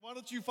Why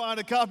don't you find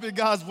a copy of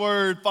God's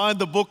Word, find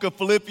the book of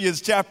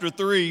Philippians chapter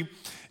 3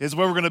 is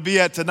where we're going to be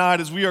at tonight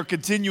as we are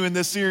continuing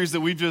this series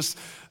that we've just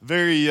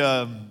very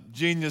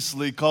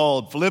geniusly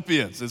called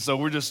Philippians. And so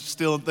we're just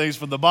stealing things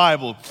from the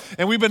Bible.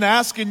 And we've been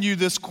asking you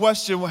this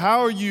question,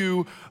 how are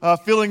you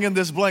filling in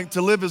this blank?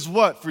 To live is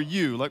what for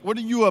you? Like, what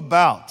are you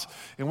about?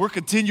 And we're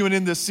continuing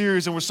in this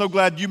series, and we're so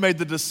glad you made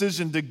the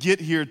decision to get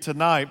here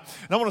tonight.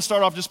 And I want to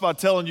start off just by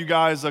telling you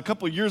guys, a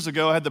couple of years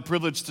ago, I had the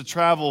privilege to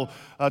travel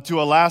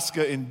to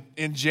Alaska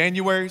in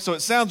January. So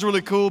it sounds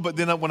really cool, but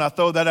then when I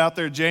throw that out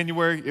there,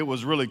 January, it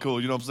was really cool.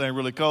 You know what I'm saying?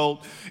 Really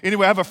cold.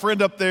 Anyway, I have a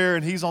friend up there,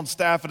 and he's on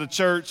staff at a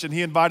church, and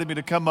he invited me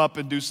to come up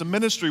and do some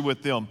ministry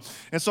with them.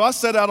 And so I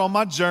set out on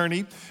my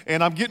journey,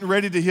 and I'm getting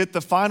ready to hit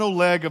the final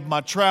leg of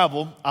my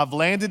travel. I've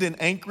landed in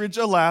Anchorage,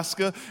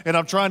 Alaska, and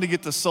I'm trying to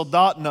get to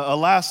Soldotna,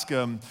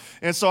 Alaska.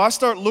 And so I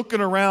start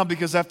looking around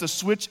because I have to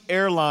switch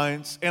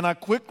airlines, and I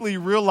quickly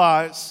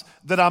realize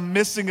that I'm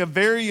missing a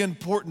very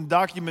important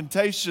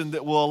documentation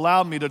that will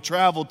allow me to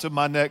travel to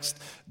my next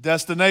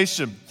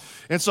destination.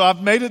 And so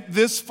I've made it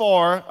this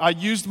far. I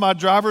used my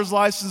driver's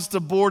license to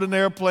board an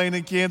airplane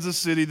in Kansas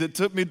City that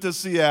took me to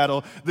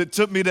Seattle, that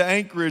took me to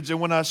Anchorage.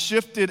 And when I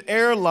shifted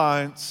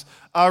airlines,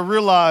 I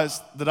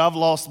realized that I've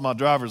lost my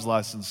driver's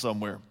license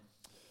somewhere.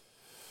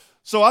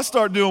 So I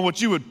start doing what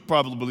you would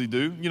probably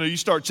do. You know, you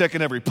start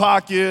checking every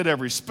pocket,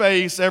 every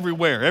space,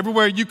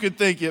 everywhere you could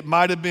think it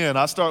might have been.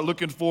 I start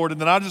looking for it,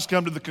 and then I just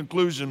come to the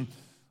conclusion,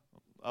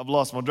 I've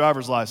lost my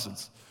driver's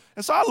license.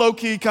 And so I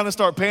low-key kind of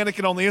start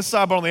panicking on the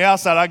inside, but on the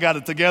outside, I got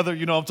it together.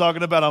 You know what I'm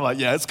talking about? I'm like,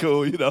 yeah, it's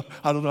cool. You know,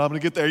 I don't know how I'm going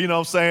to get there. You know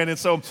what I'm saying? And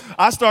so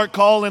I start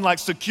calling like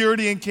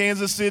security in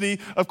Kansas City.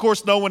 Of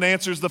course, no one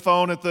answers the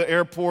phone at the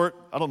airport.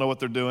 I don't know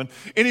what they're doing.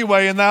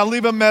 Anyway, and I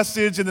leave a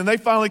message, and then they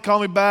finally call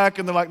me back,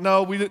 and they're like,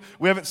 no, we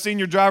haven't seen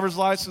your driver's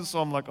license.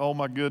 So I'm like, oh,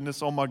 my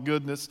goodness.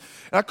 And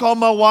I call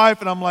my wife,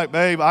 and I'm like,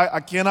 babe,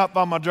 I cannot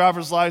find my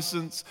driver's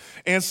license.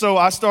 And so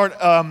I start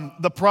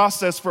the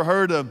process for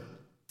her to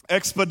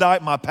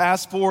expedite my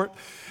passport,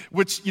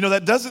 which, you know,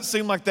 that doesn't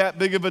seem like that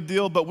big of a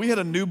deal, but we had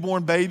a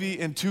newborn baby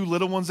and two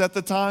little ones at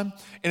the time.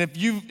 And if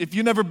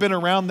you've never been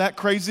around that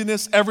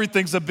craziness,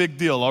 everything's a big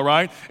deal, all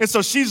right? And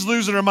so she's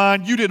losing her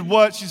mind. You did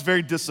what? She's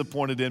very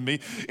disappointed in me.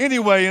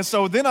 Anyway, and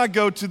so then I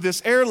go to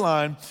this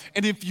airline,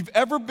 and if you've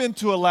ever been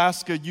to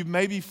Alaska, you've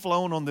maybe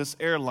flown on this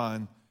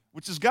airline,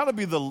 which has got to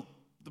be the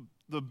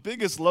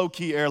biggest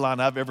low-key airline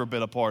I've ever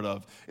been a part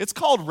of. It's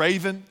called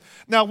Raven.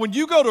 Now, when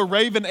you go to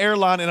Raven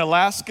Airline in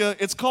Alaska,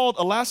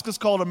 Alaska's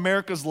called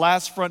America's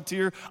Last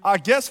Frontier, I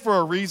guess for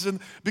a reason,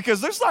 because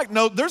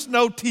there's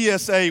no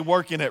TSA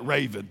working at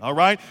Raven, all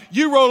right?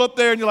 You roll up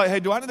there and you're like, hey,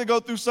 do I need to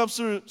go through some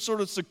sort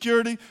of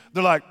security?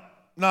 They're like,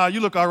 nah, you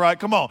look all right,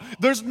 come on.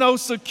 There's no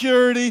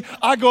security.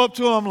 I go up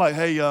to them, I'm like,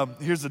 hey,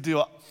 here's the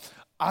deal.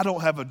 I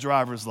don't have a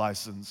driver's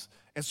license,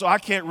 and so I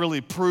can't really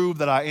prove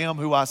that I am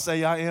who I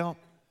say I am.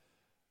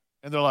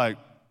 And they're like,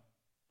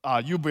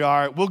 you'll be all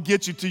right. We'll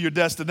get you to your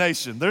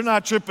destination. They're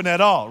not tripping at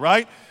all,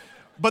 right?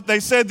 But they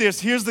said this.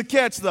 Here's the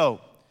catch,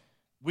 though.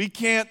 We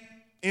can't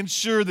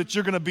ensure that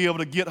you're going to be able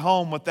to get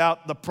home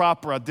without the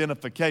proper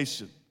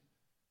identification.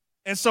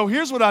 And so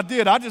here's what I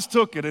did. I just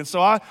took it. And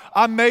so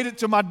I made it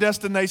to my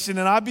destination,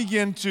 and I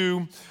began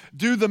to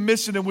do the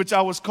mission in which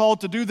I was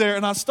called to do there.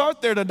 And I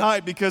start there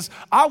tonight because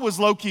I was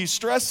low-key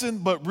stressing,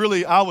 but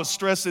really I was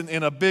stressing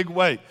in a big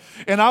way.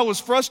 And I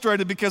was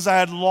frustrated because I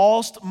had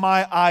lost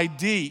my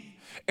ID.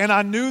 And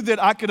I knew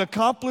that I could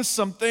accomplish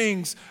some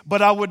things,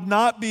 but I would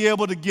not be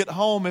able to get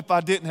home if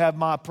I didn't have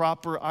my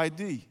proper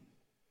ID.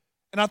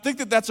 And I think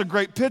that that's a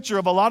great picture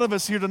of a lot of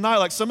us here tonight.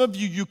 Like some of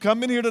you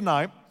come in here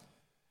tonight,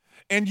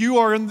 and you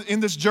are in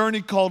this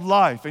journey called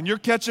life, and you're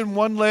catching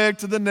one leg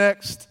to the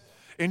next,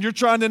 and you're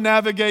trying to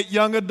navigate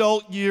young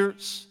adult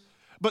years.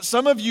 But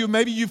some of you,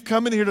 maybe you've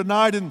come in here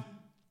tonight,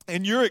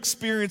 and you're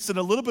experiencing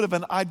a little bit of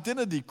an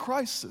identity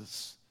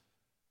crisis.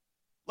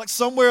 Like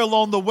somewhere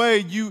along the way,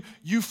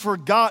 you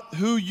forgot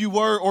who you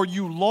were, or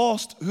you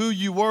lost who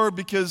you were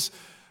because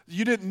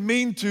you didn't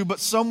mean to,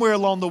 but somewhere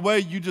along the way,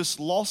 you just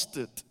lost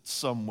it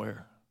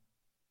somewhere.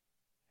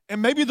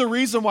 And maybe the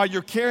reason why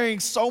you're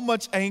carrying so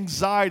much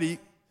anxiety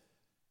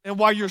and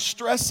why you're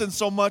stressing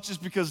so much is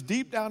because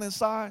deep down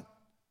inside,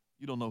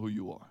 you don't know who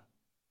you are.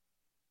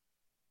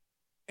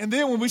 And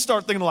then when we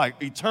start thinking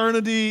like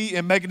eternity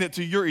and making it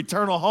to your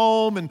eternal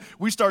home, and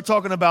we start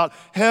talking about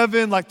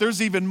heaven, like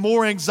there's even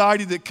more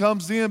anxiety that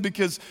comes in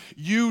because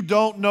you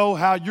don't know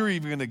how you're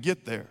even going to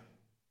get there.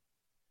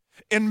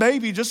 And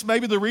maybe, just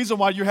maybe the reason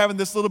why you're having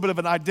this little bit of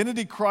an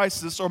identity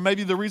crisis, or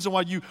maybe the reason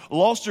why you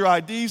lost your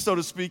ID, so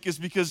to speak, is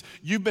because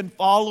you've been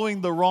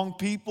following the wrong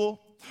people,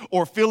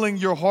 or filling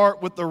your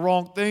heart with the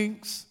wrong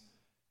things.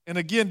 And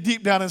again,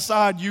 deep down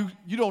inside, you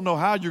don't know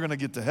how you're going to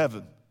get to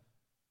heaven.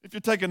 If you're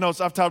taking notes,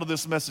 I've titled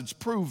this message,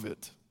 Prove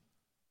It.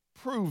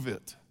 Prove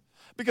It.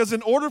 Because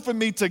in order for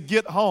me to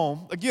get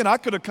home, again, I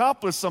could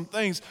accomplish some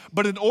things,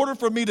 but in order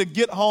for me to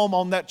get home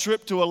on that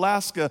trip to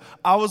Alaska,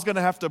 I was going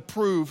to have to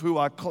prove who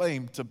I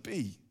claimed to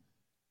be.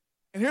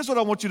 And here's what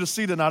I want you to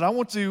see tonight. I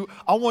want to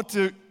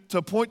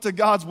point to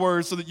God's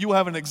word so that you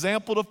have an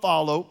example to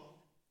follow,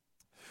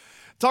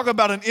 Talk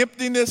about an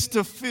emptiness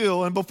to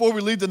fill. And before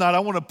we leave tonight, I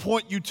want to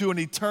point you to an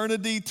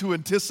eternity to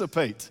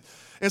anticipate.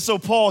 And so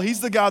Paul, he's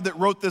the guy that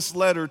wrote this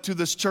letter to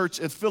this church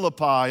at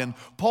Philippi. And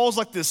Paul's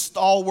like this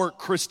stalwart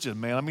Christian,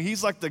 man. I mean,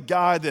 he's like the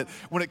guy that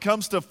when it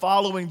comes to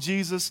following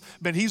Jesus,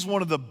 man, he's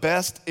one of the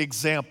best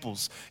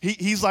examples.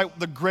 He's like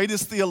the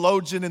greatest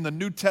theologian in the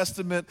New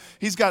Testament.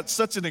 He's got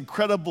such an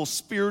incredible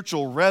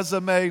spiritual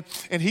resume.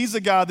 And he's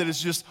a guy that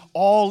is just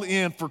all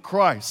in for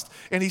Christ.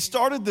 And he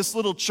started this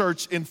little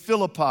church in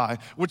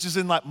Philippi, which is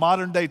in like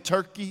modern day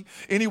Turkey.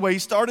 Anyway, he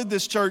started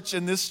this church,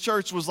 and this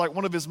church was like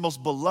one of his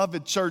most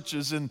beloved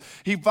churches. And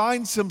he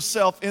finds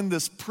himself in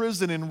this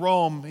prison in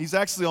Rome. He's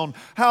actually on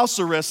house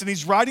arrest, and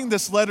he's writing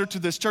this letter to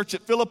this church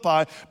at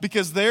Philippi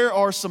because there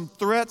are some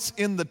threats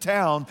in the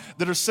town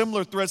that are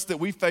similar threats that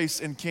we face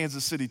in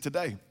Kansas City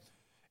today.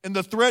 And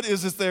the threat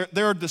is there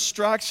are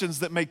distractions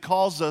that may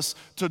cause us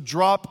to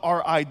drop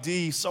our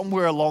ID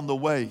somewhere along the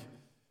way.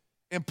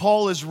 And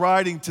Paul is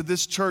writing to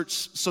this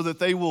church so that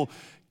they will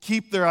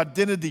keep their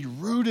identity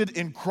rooted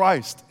in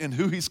Christ and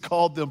who he's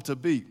called them to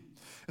be.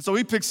 And so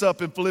he picks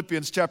up in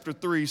Philippians chapter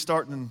 3,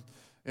 starting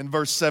in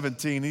verse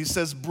 17. He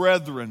says,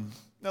 brethren.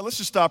 Now let's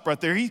just stop right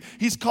there.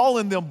 He's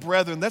calling them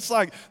brethren. That's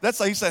like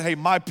he said, hey,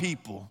 my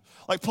people.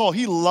 Like Paul,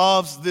 he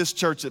loves this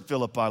church at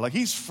Philippi. Like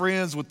he's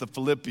friends with the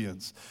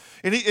Philippians.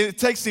 And it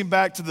takes him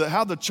back to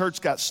how the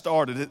church got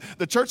started.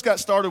 The church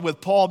got started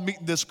with Paul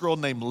meeting this girl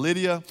named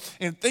Lydia.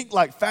 And think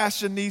like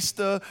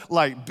fashionista,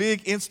 like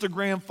big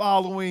Instagram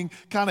following,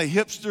 kind of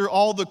hipster,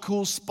 all the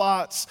cool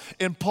spots.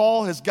 And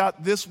Paul has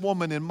got this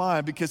woman in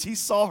mind because he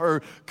saw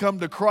her come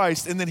to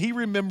Christ. And then he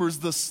remembers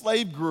the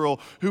slave girl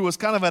who was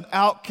kind of an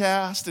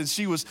outcast. And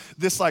she was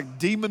this like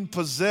demon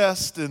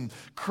possessed and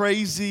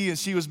crazy. And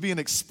she was being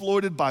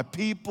exploited by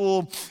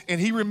people. And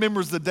he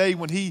remembers the day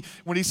when he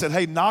said,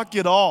 hey, knock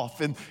it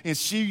off. And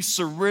she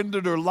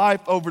surrendered her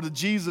life over to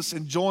Jesus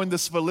and joined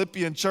this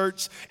Philippian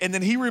church. And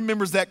then he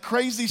remembers that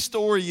crazy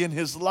story in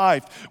his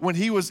life when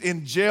he was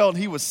in jail and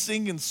he was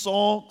singing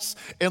songs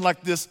and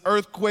like this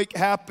earthquake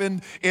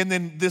happened. And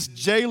then this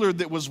jailer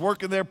that was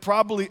working there,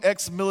 probably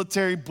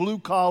ex-military, blue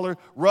collar,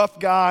 rough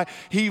guy,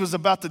 he was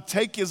about to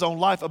take his own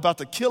life, about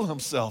to kill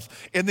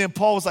himself. And then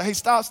Paul was like, hey,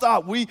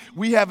 stop.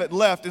 We haven't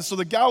left. And so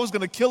the guy was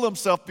going to kill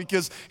himself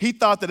because he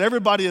thought that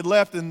everybody had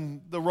left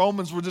and the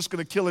Romans were just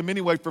going to kill him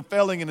anyway for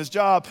failing in his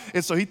job.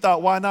 And so he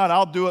thought, why not?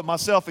 I'll do it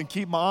myself and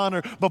keep my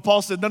honor. But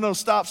Paul said, no,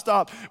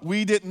 stop.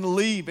 We didn't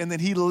leave. And then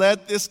he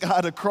led this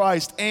guy to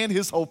Christ and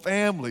his whole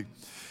family.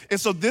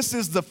 And so this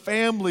is the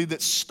family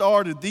that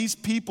started. These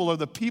people are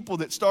the people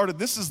that started.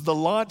 This is the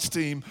launch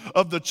team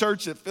of the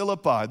church at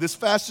Philippi. This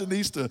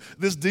fashionista,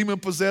 this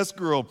demon-possessed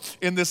girl,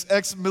 and this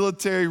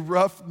ex-military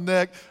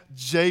roughneck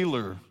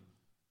jailer.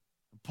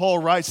 Paul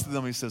writes to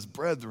them, he says,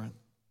 brethren.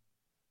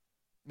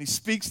 And he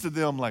speaks to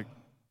them like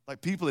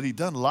people that he'd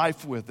done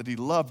life with, that he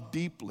loved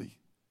deeply.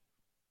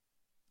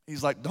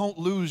 He's like, don't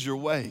lose your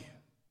way.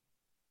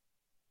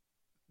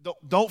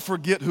 Don't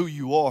forget who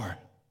you are.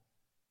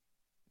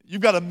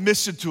 You've got a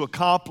mission to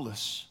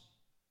accomplish.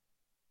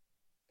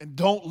 And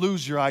don't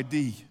lose your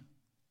ID.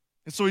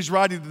 And so he's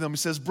writing to them. He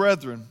says,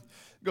 brethren,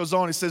 he goes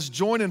on, he says,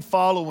 join in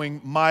following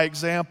my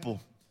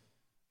example.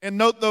 And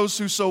note those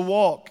who so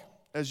walk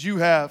as you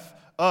have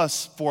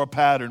us for a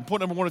pattern. Point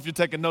number one, if you're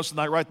taking notes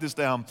tonight, write this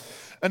down.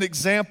 An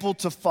example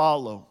to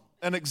follow.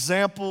 An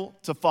example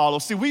to follow.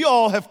 See, we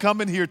all have come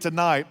in here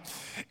tonight,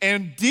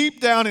 and deep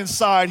down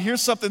inside,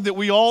 here's something that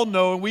we all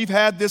know, and we've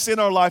had this in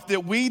our life,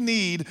 that we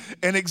need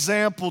an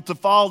example to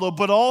follow,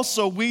 but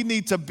also we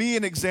need to be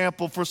an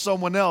example for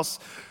someone else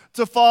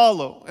to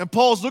follow. And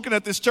Paul's looking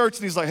at this church,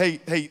 and he's like,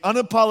 hey,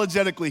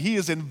 unapologetically, he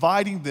is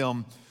inviting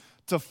them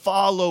to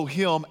follow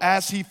him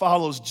as he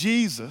follows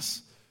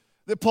Jesus.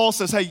 That Paul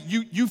says, hey,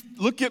 you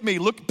look at me,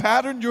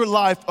 pattern your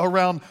life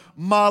around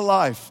my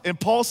life. And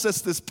Paul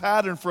sets this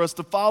pattern for us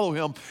to follow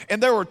him.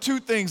 And there were two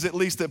things at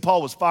least that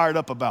Paul was fired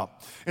up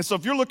about. And so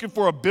if you're looking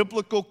for a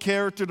biblical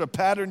character to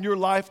pattern your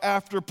life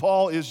after,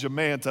 Paul is your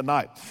man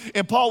tonight.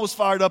 And Paul was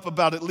fired up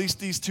about at least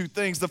these two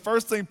things. The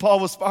first thing Paul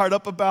was fired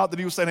up about that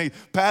he was saying, hey,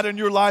 pattern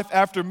your life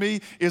after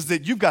me, is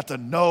that you've got to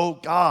know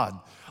God.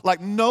 Like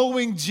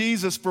knowing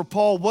Jesus for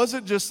Paul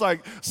wasn't just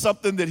like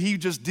something that he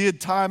just did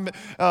time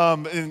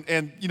time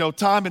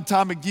and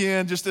time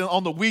again, just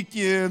on the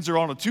weekends or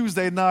on a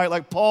Tuesday night.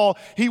 Like Paul,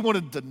 he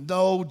wanted to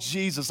know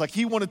Jesus. Like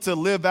he wanted to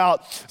live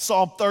out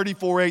Psalm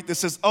 34:8 that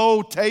says,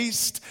 oh,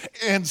 taste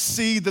and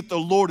see that the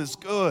Lord is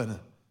good. And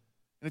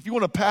if you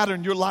want to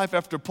pattern your life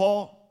after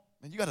Paul,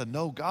 man, you got to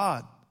know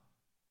God.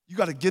 You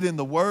got to get in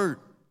the Word.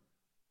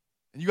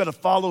 And you got to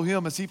follow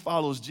him as he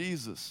follows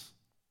Jesus.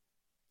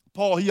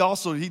 Paul,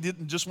 he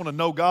didn't just want to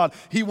know God.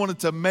 He wanted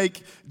to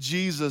make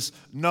Jesus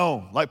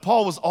known. Like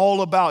Paul was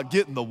all about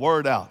getting the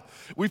word out.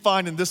 We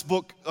find in this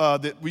book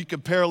that we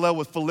can parallel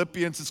with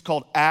Philippians. It's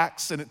called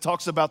Acts, and it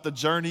talks about the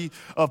journey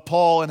of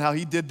Paul and how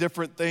he did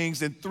different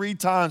things. And 3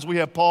 times we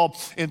have Paul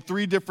in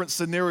 3 different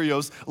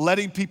scenarios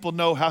letting people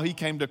know how he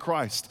came to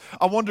Christ.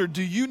 I wonder,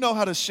 do you know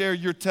how to share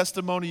your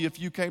testimony if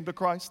you came to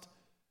Christ?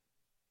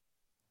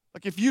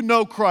 Like if you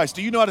know Christ,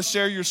 do you know how to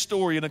share your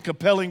story in a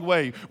compelling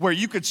way where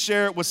you could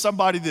share it with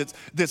somebody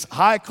that's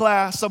high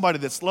class, somebody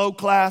that's low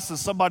class, and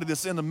somebody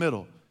that's in the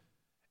middle?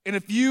 And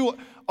if you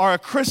are a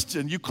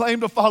Christian, you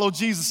claim to follow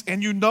Jesus,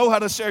 and you know how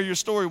to share your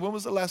story, when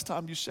was the last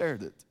time you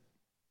shared it?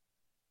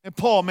 And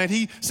Paul, man,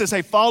 he says,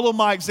 hey, follow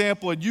my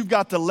example, and you've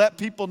got to let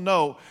people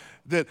know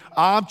that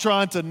I'm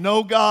trying to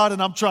know God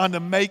and I'm trying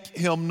to make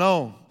him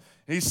known.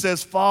 He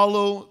says,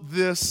 follow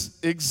this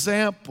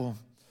example.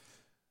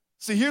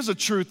 See, here's a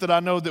truth that I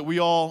know that we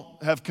all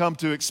have come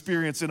to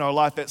experience in our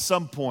life at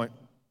some point.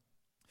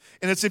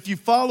 And it's if you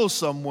follow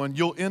someone,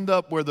 you'll end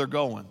up where they're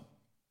going.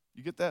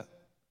 You get that?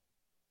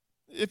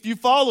 If you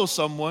follow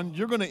someone,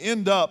 you're going to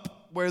end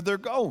up where they're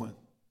going.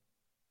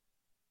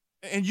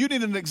 And you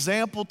need an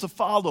example to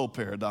follow,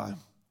 Paradigm.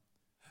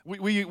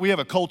 We have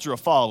a culture of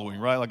following,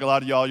 right? Like a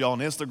lot of y'all on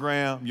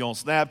Instagram, you're on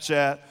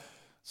Snapchat,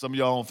 some of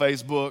y'all on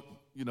Facebook.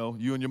 You know,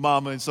 you and your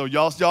mama, and so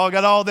y'all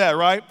got all that,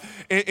 right?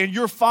 And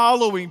you're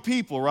following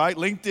people, right?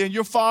 LinkedIn,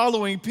 you're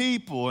following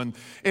people, and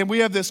we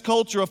have this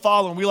culture of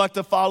following. We like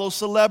to follow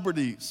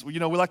celebrities. You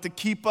know, we like to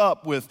keep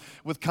up with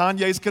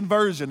Kanye's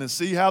conversion and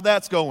see how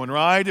that's going,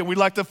 right? And we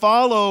like to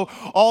follow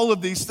all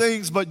of these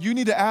things, but you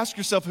need to ask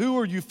yourself, who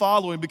are you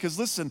following? Because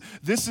listen,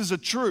 this is a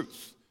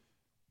truth.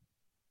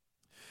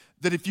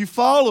 That if you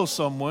follow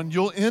someone,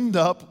 you'll end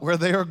up where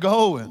they are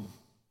going.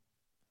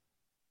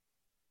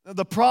 Now,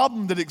 the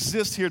problem that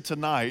exists here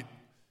tonight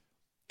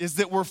is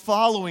that we're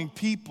following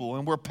people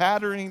and we're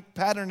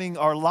patterning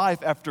our life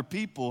after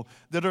people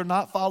that are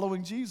not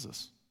following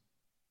Jesus.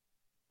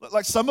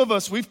 Like some of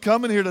us, we've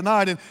come in here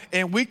tonight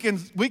and we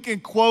can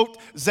quote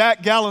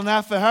Zach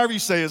Galifianakis, however you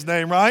say his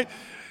name, right?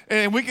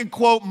 And we can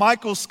quote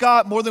Michael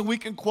Scott more than we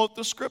can quote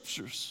the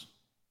scriptures.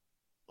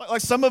 Like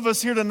some of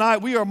us here tonight,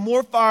 we are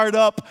more fired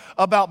up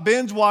about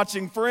binge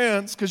watching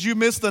Friends because you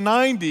missed the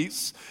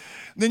 90s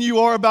than you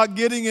are about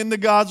getting into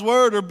God's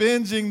Word or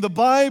binging the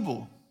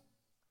Bible.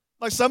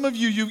 Like some of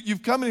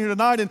you've come in here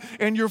tonight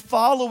and you're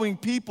following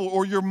people,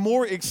 or you're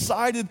more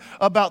excited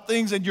about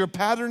things and you're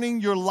patterning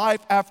your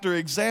life after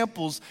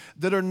examples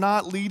that are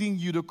not leading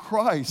you to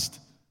Christ.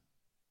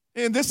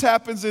 And this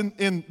happens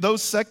in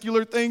those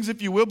secular things,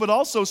 if you will, but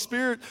also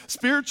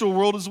spiritual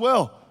world as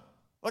well.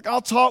 Like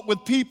I'll talk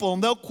with people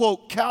and they'll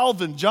quote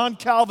John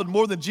Calvin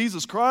more than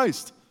Jesus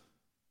Christ.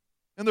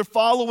 And they're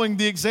following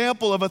the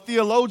example of a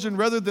theologian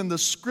rather than the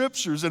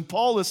scriptures. And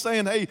Paul is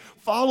saying, hey,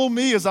 follow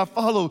me as I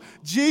follow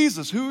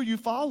Jesus. Who are you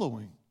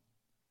following?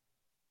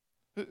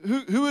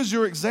 Who is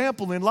your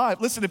example in life?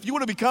 Listen, if you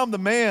want to become the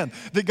man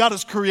that God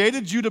has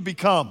created you to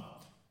become,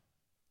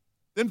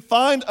 then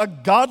find a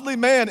godly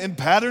man and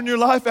pattern your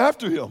life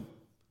after him.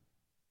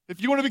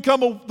 If you want to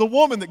become the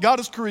woman that God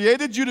has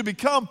created you to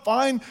become,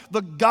 find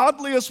the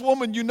godliest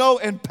woman you know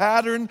and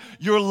pattern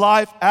your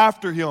life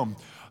after him.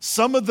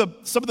 Some of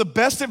the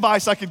best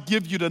advice I could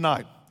give you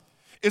tonight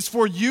is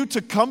for you to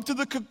come to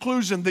the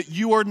conclusion that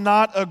you are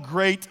not a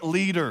great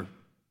leader.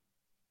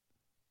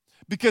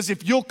 Because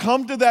if you'll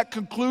come to that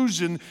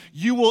conclusion,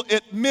 you will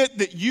admit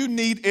that you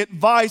need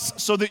advice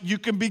so that you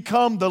can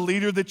become the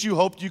leader that you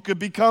hoped you could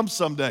become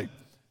someday.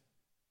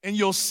 And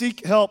you'll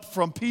seek help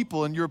from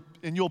people, and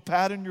you'll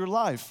pattern your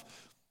life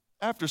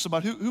after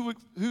somebody.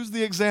 Who's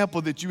the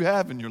example that you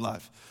have in your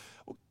life?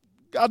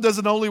 God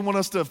doesn't only want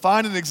us to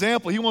find an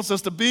example, he wants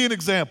us to be an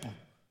example.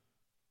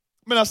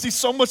 I see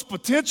so much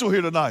potential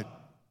here tonight.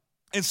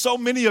 And so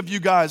many of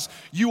you guys,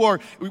 you are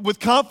with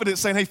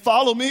confidence saying, hey,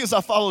 follow me as I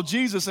follow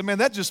Jesus. And man,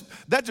 that just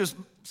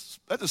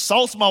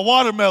salts my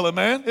watermelon,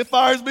 man. It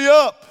fires me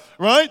up,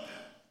 right?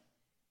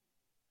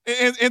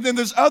 And then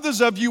there's others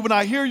of you, when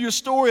I hear your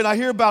story and I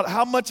hear about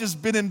how much has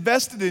been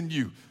invested in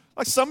you.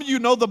 Like some of you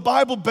know the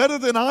Bible better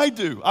than I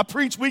do. I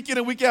preach week in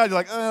and week out. You're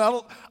like,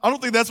 I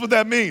don't think that's what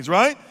that means,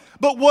 right?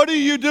 But what are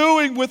you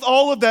doing with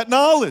all of that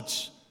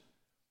knowledge?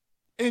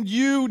 And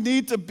you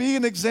need to be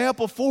an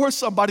example for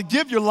somebody.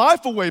 Give your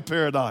life away,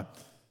 Paradigm.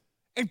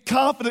 And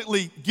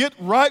confidently get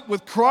right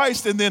with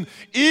Christ and then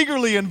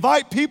eagerly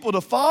invite people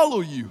to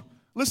follow you.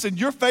 Listen,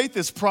 your faith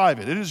is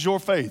private. It is your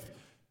faith.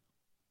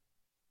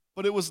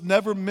 But it was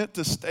never meant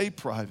to stay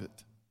private.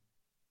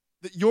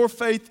 That your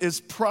faith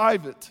is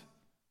private.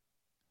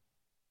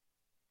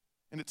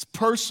 And it's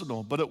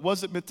personal, but it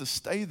wasn't meant to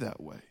stay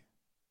that way.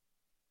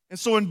 And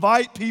so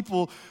invite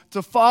people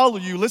to follow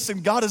you.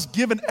 Listen, God has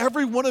given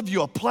every one of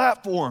you a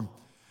platform.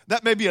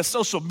 That may be a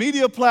social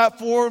media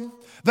platform.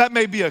 That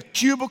may be a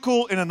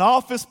cubicle in an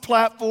office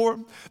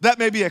platform. That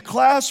may be a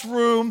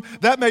classroom.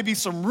 That may be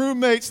some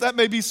roommates. That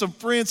may be some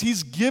friends.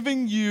 He's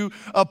giving you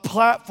a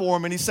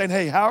platform, and he's saying,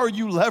 hey, how are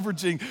you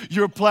leveraging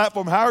your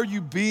platform? How are you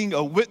being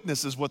a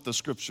witness is what the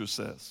scripture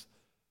says.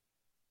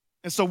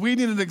 And so we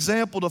need an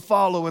example to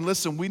follow, and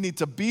listen, we need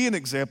to be an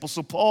example.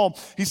 So Paul,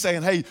 he's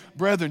saying, hey,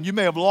 brethren, you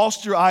may have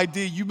lost your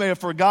ID, you may have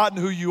forgotten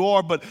who you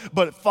are,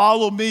 but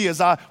follow me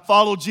as I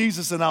follow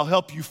Jesus, and I'll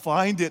help you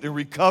find it and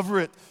recover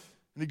it.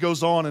 And he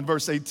goes on in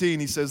verse 18,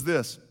 he says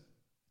this,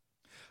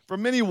 for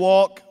many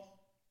walk,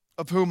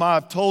 of whom I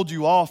have told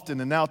you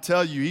often, and now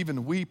tell you,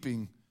 even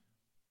weeping,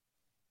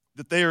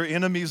 that they are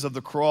enemies of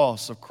the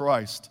cross of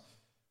Christ,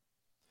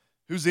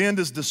 whose end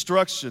is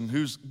destruction,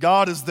 whose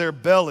God is their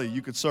belly,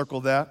 you could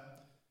circle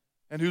that,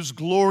 and whose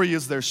glory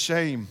is their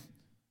shame.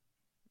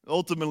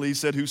 Ultimately, he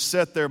said, who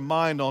set their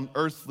mind on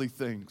earthly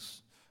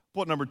things.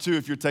 Point number 2,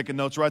 if you're taking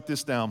notes, write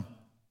this down.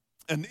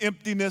 An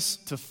emptiness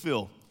to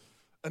fill.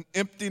 An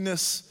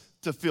emptiness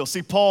to fill.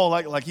 See, Paul,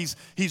 like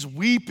he's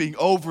weeping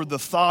over the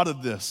thought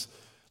of this.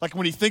 Like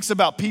when he thinks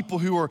about people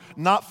who are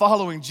not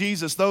following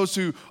Jesus, those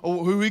who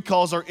he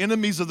calls our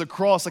enemies of the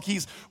cross, like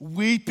he's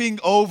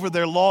weeping over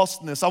their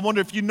lostness. I wonder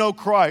if you know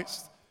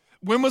Christ.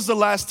 When was the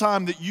last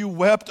time that you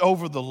wept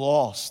over the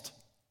lost?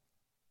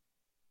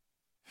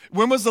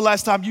 When was the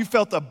last time you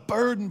felt a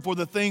burden for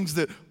the things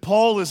that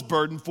Paul is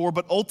burdened for,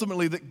 but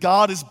ultimately that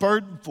God is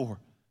burdened for?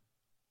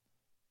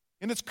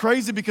 And it's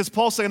crazy because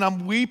Paul's saying,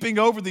 I'm weeping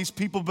over these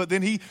people, but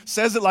then he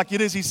says it like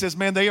it is. He says,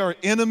 man, they are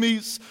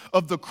enemies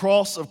of the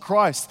cross of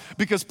Christ.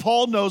 Because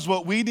Paul knows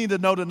what we need to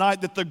know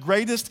tonight, that the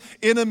greatest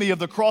enemy of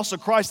the cross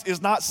of Christ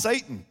is not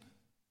Satan,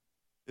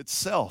 it's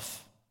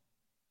self.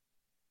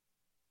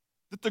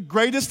 That the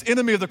greatest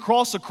enemy of the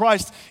cross of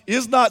Christ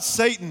is not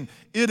Satan,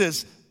 it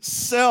is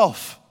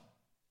self.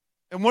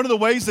 And one of the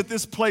ways that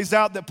this plays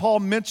out that Paul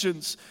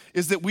mentions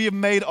is that we have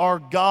made our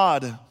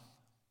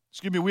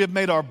we have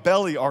made our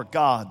belly our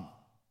God.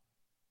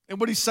 And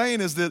what he's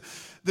saying is that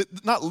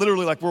not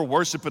literally like we're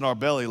worshiping our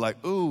belly,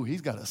 like, ooh, he's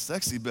got a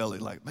sexy belly,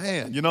 like,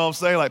 man, you know what I'm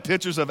saying? Like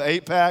pictures of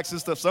 8-packs and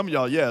stuff. Some of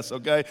y'all, yes,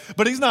 okay?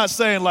 But he's not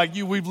saying like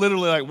we've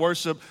literally like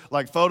worshiped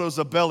like photos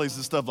of bellies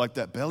and stuff like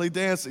that. Belly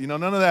dancing,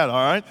 none of that,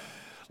 all right?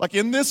 Like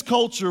in this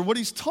culture, what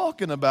he's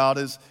talking about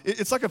is,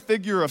 it's like a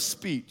figure of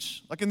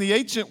speech. Like in the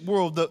ancient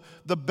world,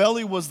 the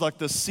belly was like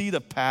the seat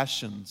of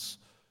passions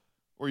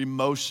or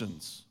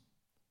emotions.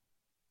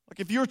 Like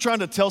if you were trying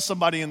to tell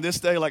somebody in this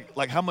day,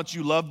 like how much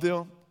you love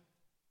them,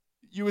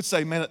 you would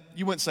say, man,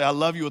 you wouldn't say, I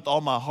love you with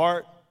all my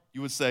heart.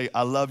 You would say,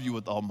 I love you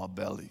with all my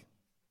belly.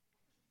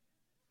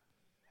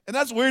 And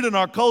that's weird in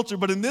our culture,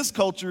 but in this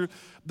culture,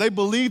 they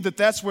believe that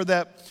that's where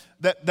that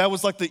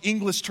was like the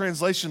English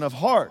translation of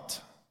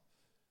heart.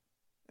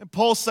 And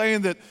Paul's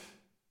saying that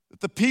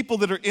the people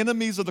that are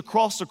enemies of the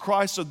cross of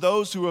Christ are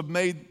those who have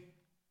made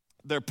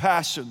their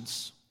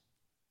passions,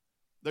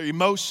 their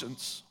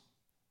emotions,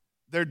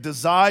 their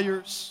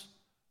desires,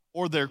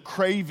 or their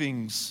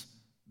cravings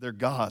their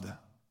God.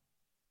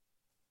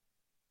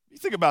 You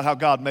think about how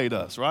God made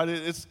us, right?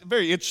 It's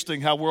very interesting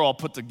how we're all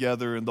put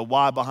together and the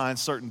why behind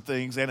certain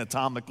things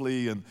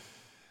anatomically. And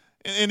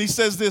he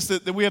says this,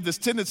 that we have this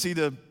tendency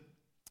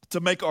to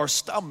make our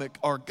stomach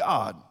our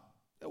God.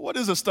 What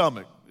is a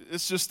stomach?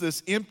 It's just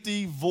this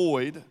empty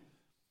void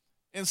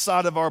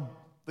inside of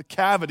the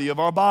cavity of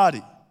our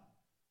body.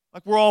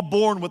 Like we're all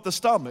born with the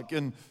stomach.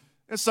 And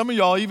some of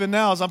y'all, even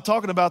now, as I'm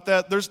talking about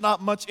that, there's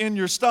not much in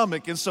your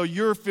stomach. And so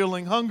you're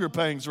feeling hunger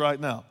pangs right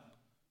now.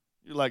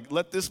 You're like,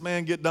 let this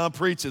man get done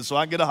preaching so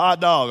I can get a hot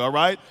dog, all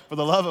right? For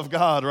the love of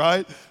God,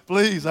 right?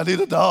 Please, I need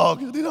a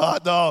dog. I need a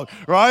hot dog,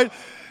 right?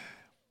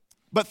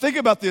 But think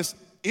about this.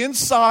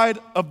 Inside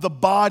of the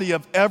body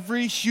of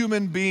every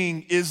human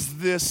being is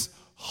this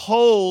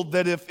hole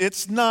that if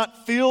it's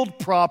not filled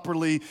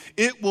properly,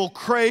 it will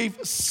crave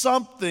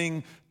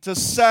something to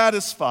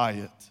satisfy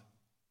it.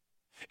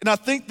 And I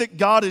think that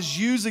God is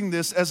using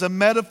this as a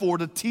metaphor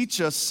to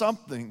teach us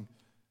something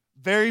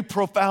very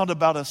profound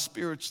about us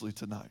spiritually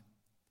tonight.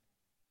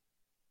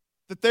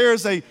 That there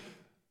is a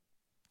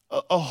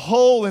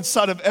hole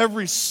inside of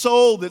every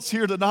soul that's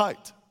here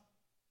tonight.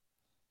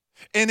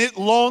 And it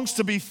longs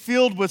to be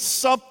filled with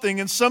something.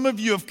 And some of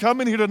you have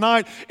come in here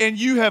tonight and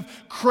you have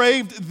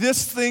craved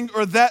this thing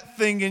or that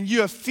thing, and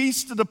you have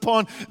feasted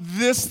upon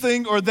this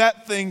thing or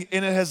that thing,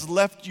 and it has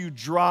left you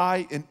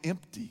dry and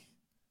empty.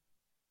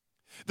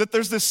 That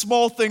there's this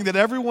small thing that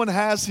everyone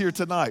has here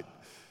tonight.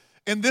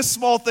 And this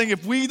small thing,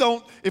 if we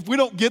don't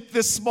get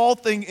this small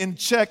thing in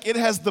check, it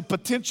has the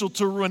potential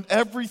to ruin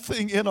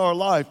everything in our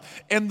life.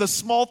 And the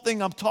small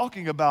thing I'm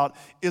talking about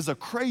is a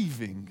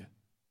craving.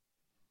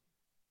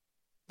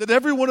 That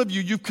every one of you,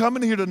 you've come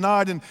in here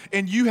tonight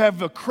and you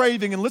have a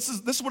craving. And this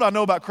is what I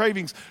know about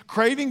cravings.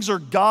 Cravings are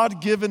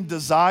God-given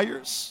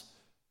desires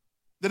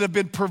that have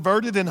been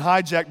perverted and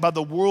hijacked by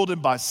the world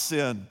and by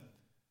sin.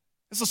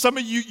 And so some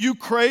of you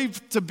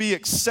crave to be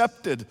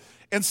accepted.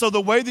 And so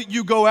the way that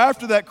you go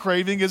after that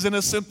craving is in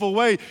a simple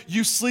way.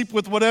 You sleep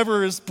with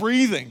whatever is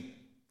breathing.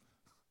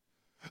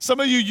 Some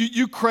of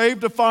you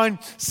crave to find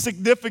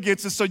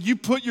significance. And so you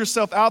put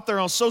yourself out there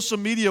on social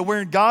media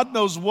wearing God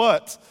knows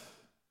what,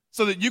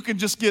 so that you can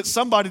just get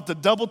somebody to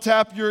double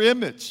tap your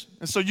image.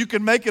 And so you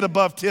can make it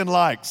above 10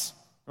 likes,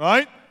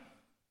 right?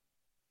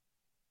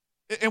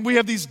 And we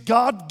have these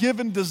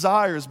God-given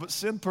desires, but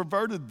sin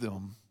perverted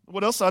them.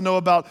 What else I know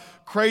about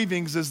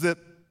cravings is that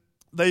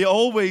they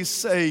always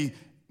say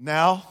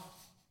now.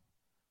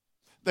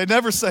 They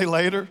never say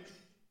later.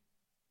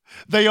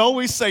 They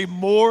always say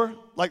more.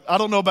 Like, I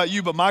don't know about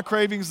you, but my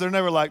cravings, they're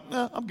never like,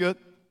 nah, I'm good,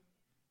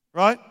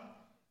 right?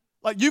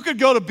 Like you could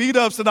go to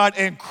B-Dubs tonight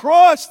and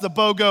crush the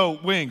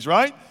BOGO wings,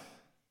 right?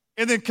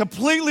 And then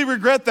completely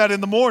regret that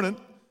in the morning.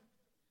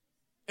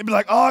 and be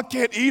like, oh, I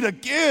can't eat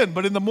again.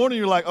 But in the morning,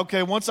 you're like,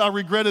 okay, once I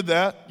regretted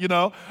that,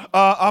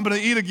 I'm going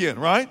to eat again,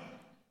 right?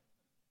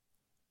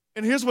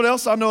 And here's what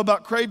else I know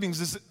about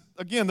cravings is,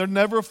 again, they're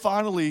never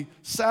finally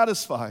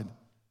satisfied.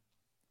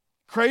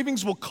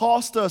 Cravings will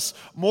cost us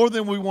more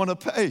than we want to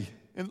pay.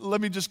 And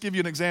let me just give you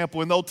an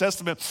example. In the Old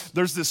Testament,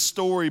 there's this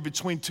story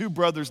between two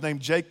brothers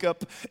named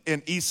Jacob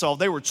and Esau.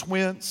 They were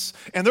twins,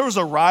 and there was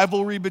a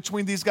rivalry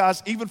between these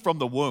guys, even from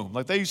the womb.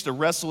 Like, they used to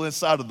wrestle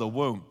inside of the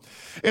womb.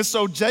 And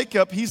so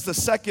Jacob, he's the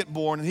second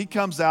born, and he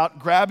comes out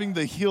grabbing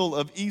the heel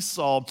of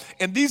Esau.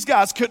 And these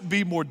guys couldn't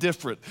be more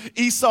different.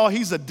 Esau,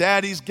 he's a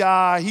daddy's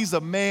guy. He's a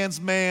man's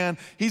man.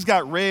 He's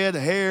got red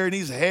hair, and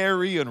he's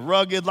hairy and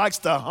rugged, likes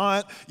to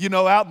hunt,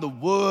 out in the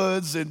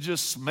woods, and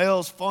just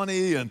smells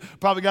funny, and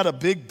probably got a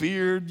big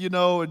beard,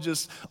 and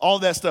just all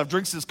that stuff.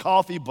 Drinks his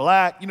coffee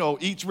black,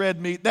 eats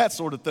red meat, that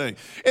sort of thing.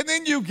 And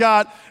then you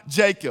got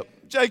Jacob.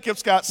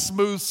 Jacob's got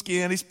smooth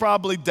skin. He's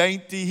probably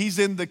dainty. He's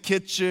in the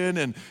kitchen,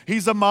 and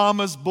he's a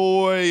mama's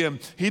boy, and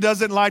he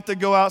doesn't like to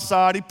go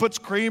outside. He puts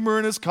creamer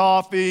in his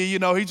coffee.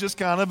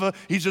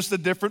 He's just a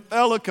different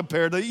fella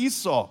compared to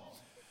Esau.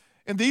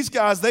 And these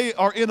guys, they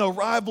are in a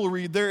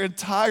rivalry their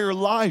entire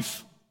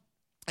life.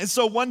 And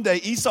so one day,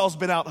 Esau's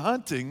been out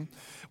hunting.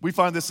 We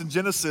find this in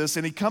Genesis,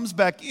 and he comes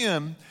back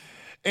in,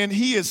 and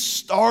he is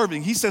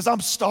starving. He says, I'm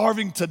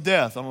starving to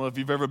death. I don't know if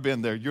you've ever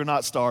been there. You're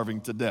not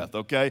starving to death,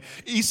 okay?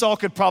 Esau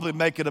could probably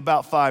make it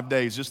about 5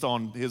 days just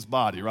on his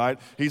body, right?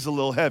 He's a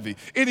little heavy.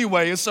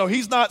 Anyway, and so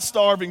he's not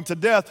starving to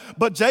death,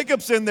 but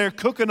Jacob's in there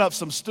cooking up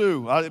some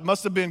stew. It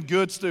must have been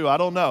good stew. I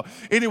don't know.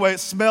 Anyway, it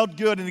smelled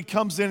good, and he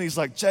comes in. He's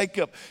like,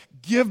 Jacob,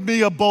 give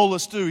me a bowl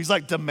of stew. He's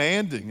like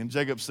demanding, and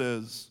Jacob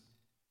says,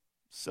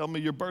 sell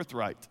me your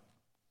birthright.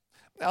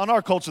 Now, in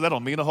our culture, that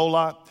don't mean a whole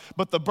lot,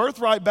 but the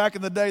birthright back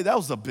in the day, that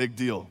was a big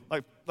deal.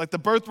 Like the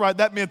birthright,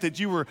 that meant that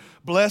you were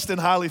blessed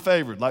and highly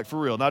favored, like for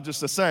real, not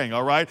just a saying,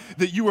 all right?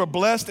 That you were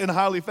blessed and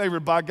highly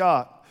favored by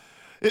God.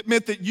 It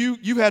meant that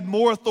you had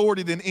more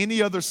authority than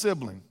any other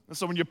sibling. And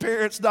so when your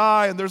parents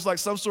die and there's like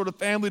some sort of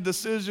family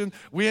decision,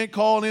 we ain't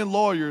calling in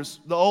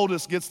lawyers. The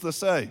oldest gets the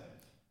say.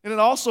 And it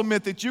also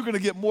meant that you're going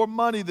to get more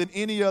money than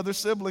any other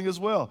sibling as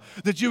well.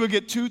 That you would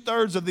get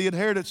 2/3 of the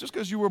inheritance just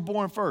because you were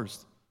born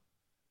first.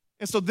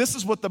 And so this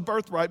is what the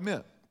birthright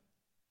meant.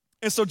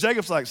 And so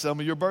Jacob's like, sell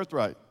me your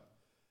birthright.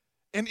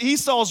 And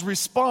Esau's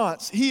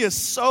response, he is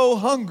so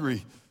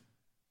hungry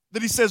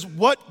that he says,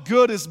 what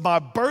good is my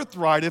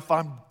birthright if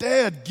I'm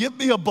dead? Give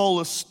me a bowl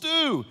of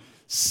stew.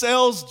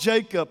 Sells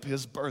Jacob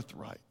his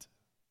birthright.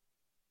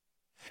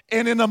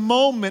 And in a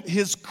moment,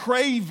 his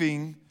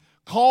craving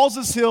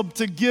causes him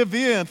to give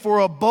in for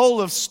a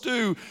bowl of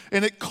stew,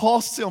 and it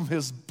costs him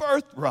his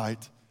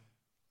birthright.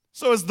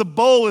 So as the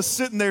bowl is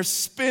sitting there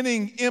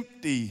spinning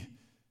empty,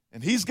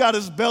 and he's got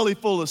his belly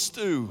full of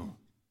stew,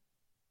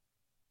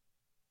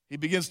 he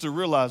begins to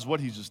realize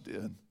what he just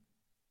did.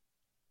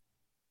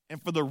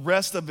 And for the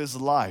rest of his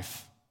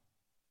life,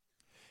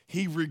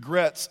 he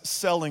regrets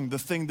selling the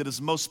thing that is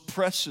most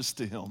precious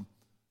to him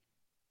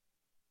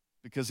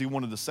because he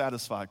wanted to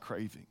satisfy a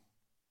craving.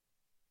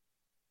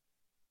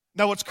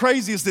 Now, what's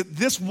crazy is that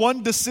this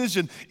one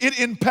decision, it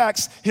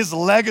impacts his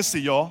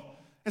legacy, y'all.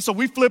 And so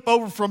we flip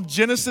over from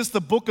Genesis, the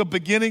book of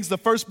beginnings, the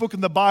first book in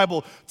the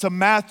Bible, to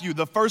Matthew,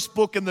 the first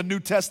book in the New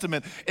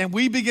Testament. And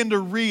we begin to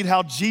read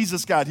how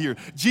Jesus got here.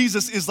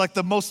 Jesus is like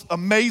the most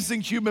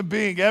amazing human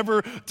being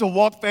ever to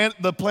walk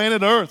the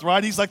planet Earth,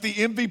 right? He's like the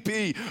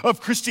MVP of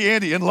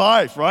Christianity in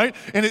life, right?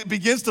 And it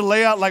begins to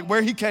lay out like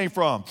where he came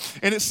from.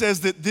 And it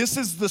says that this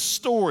is the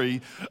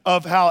story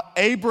of how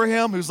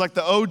Abraham, who's like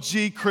the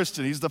OG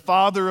Christian, he's the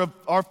father of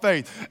our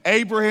faith.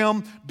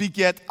 Abraham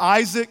begat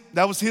Isaac,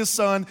 that was his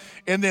son,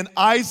 and then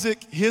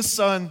Isaac, his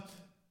son,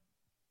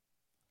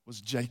 was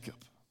Jacob.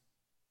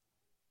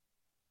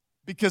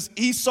 Because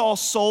Esau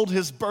sold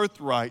his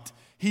birthright,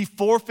 he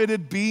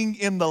forfeited being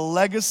in the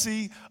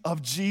legacy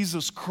of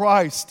Jesus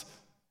Christ.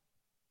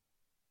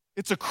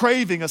 It's a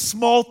craving, a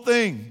small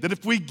thing that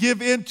if we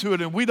give into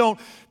it and we don't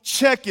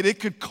check it, it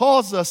could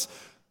cause us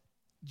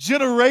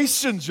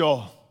generations,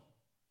 y'all.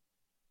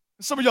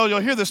 Some of y'all, you'll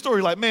hear this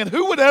story like, man,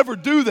 who would ever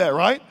do that,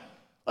 right?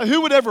 Like,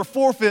 who would ever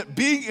forfeit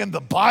being in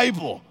the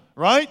Bible,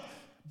 right?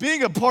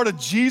 Being a part of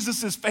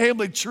Jesus'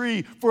 family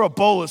tree for a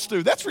bowl of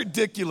stew. That's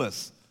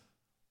ridiculous.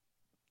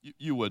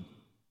 You would.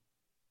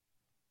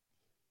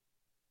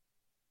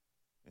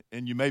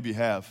 And you maybe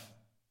have.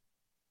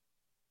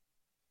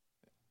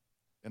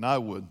 And I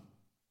would.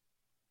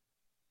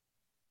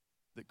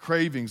 That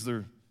cravings,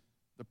 they're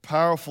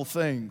powerful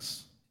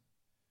things.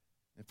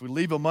 If we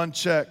leave them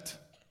unchecked,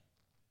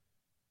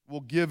 we'll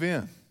give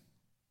in.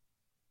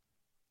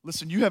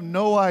 Listen, you have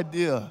no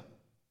idea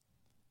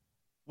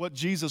what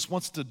Jesus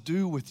wants to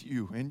do with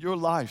you in your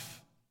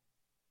life.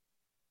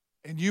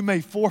 And you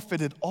may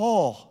forfeit it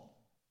all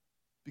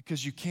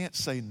because you can't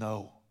say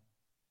no.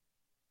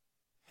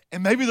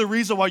 And maybe the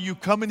reason why you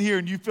come in here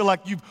and you feel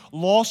like you've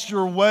lost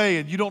your way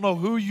and you don't know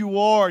who you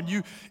are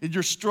and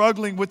you're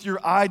struggling with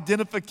your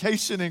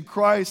identification in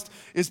Christ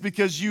is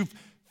because you've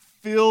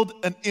filled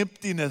an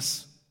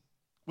emptiness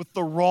with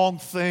the wrong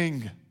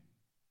thing.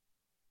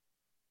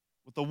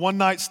 with a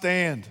one-night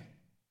stand.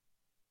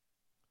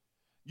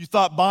 You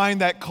thought buying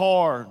that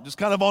car just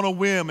kind of on a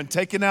whim and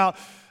taking out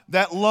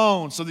that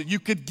loan so that you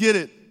could get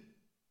it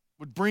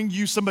would bring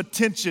you some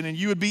attention and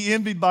you would be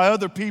envied by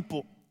other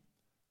people.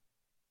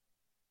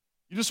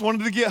 You just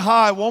wanted to get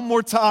high one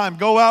more time,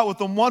 go out with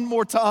them one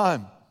more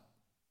time.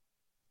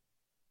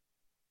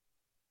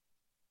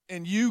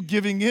 And you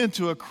giving in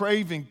to a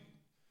craving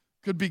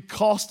could be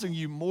costing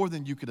you more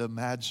than you could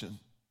imagine.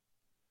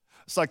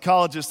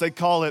 Psychologists, they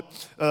call it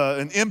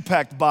an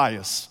impact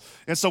bias.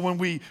 And so when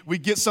we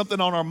get something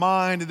on our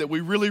mind that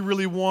we really,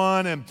 really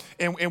want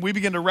and we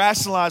begin to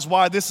rationalize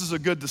why this is a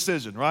good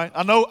decision, right?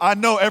 I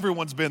know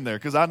everyone's been there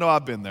because I know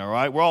I've been there,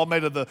 right? We're all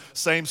made of the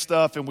same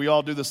stuff and we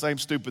all do the same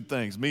stupid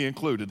things, me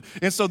included.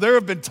 And so there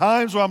have been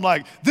times where I'm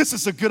like, this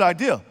is a good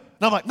idea. And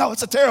I'm like, no,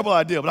 it's a terrible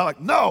idea. But I'm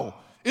like, no,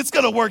 it's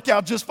going to work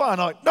out just fine.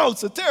 I'm like, no,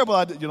 it's a terrible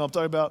idea. You know what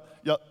I'm talking about?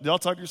 Y'all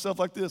talk to yourself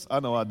like this?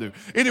 I know I do.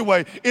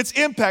 Anyway, it's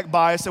impact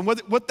bias, and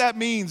what that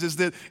means is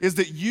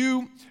that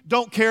you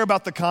don't care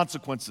about the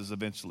consequences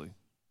eventually.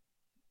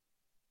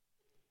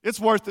 It's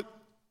worth it.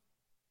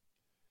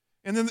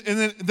 And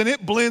then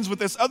it blends with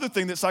this other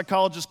thing that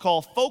psychologists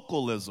call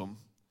focalism.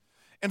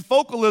 And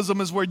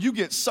focalism is where you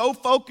get so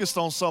focused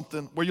on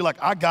something where you're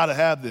like, I got to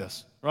have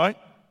this, right?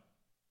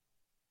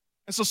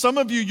 And so some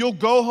of you, you'll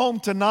go home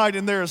tonight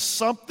and there is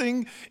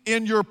something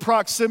in your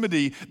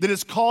proximity that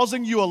is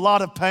causing you a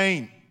lot of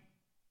pain.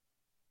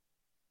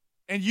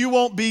 And you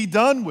won't be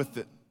done with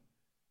it.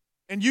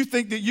 And you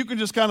think that you can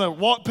just kind of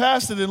walk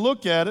past it and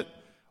look at it,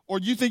 or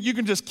you think you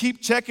can just keep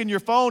checking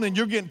your phone and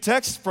you're getting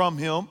texts from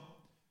him,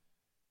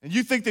 and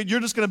you think that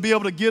you're just going to be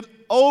able to get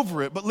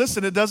over it. But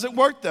listen, it doesn't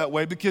work that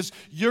way because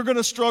you're going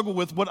to struggle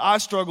with what I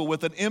struggle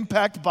with, an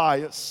impact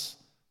bias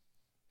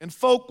and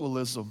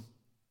focalism.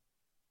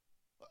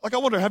 Like, I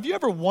wonder, have you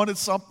ever wanted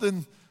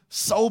something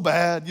so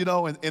bad,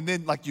 and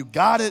then like you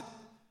got it,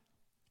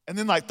 and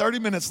then like 30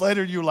 minutes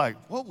later you're like,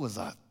 what was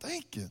I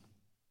thinking?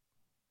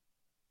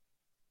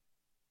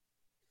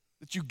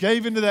 That you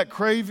gave into that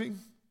craving?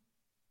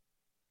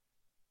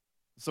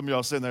 Some of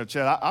y'all sitting there,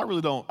 Chad, I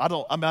really don't,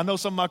 I know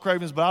some of my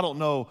cravings, but I don't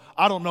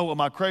know what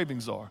my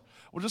cravings are.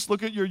 Well, just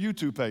look at your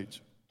YouTube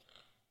page.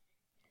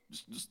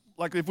 Just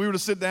like if we were to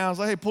sit down and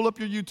say, hey, pull up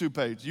your YouTube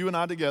page, you and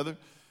I together.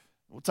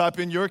 We'll type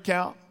in your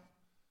account.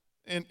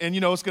 And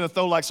it's going to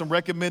throw like some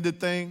recommended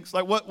things.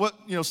 Like what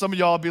some of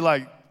y'all will be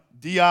like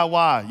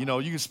DIY.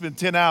 You can spend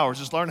 10 hours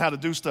just learn how to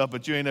do stuff,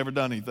 but you ain't never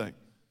done anything.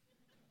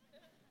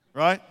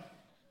 Right?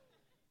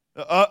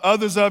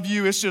 Others of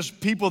you, it's just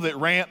people that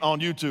rant on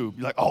YouTube.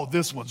 You're like, oh,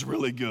 this one's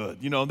really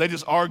good. They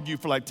just argue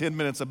for like 10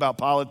 minutes about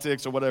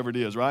politics or whatever it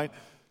is, right?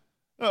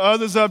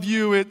 Others of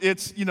you,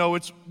 it's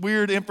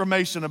weird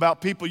information about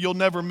people you'll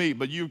never meet,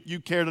 but you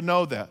care to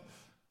know that.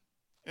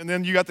 And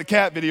then you got the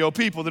cat video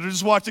people that are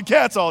just watching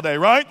cats all day,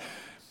 right?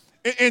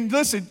 And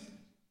listen,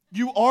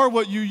 you are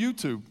what you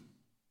YouTube.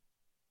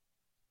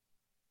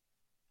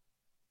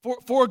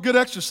 For a good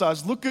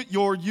exercise, look at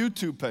your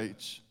YouTube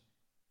page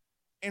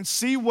and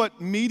see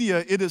what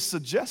media it is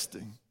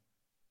suggesting.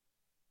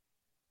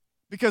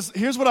 Because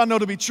here's what I know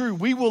to be true.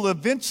 We will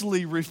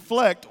eventually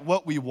reflect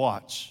what we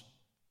watch.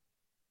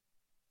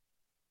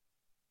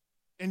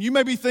 And you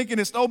may be thinking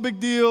it's no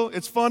big deal,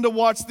 it's fun to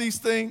watch these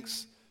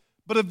things.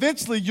 But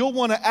eventually, you'll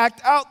want to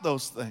act out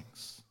those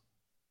things.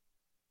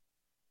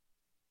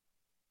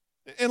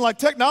 And like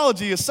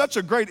technology is such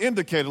a great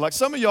indicator. Like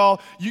some of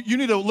y'all, you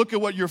need to look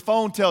at what your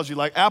phone tells you.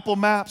 Like Apple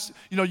Maps,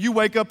 you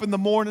wake up in the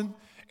morning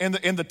and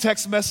the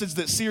text message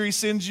that Siri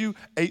sends you,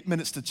 8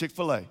 minutes to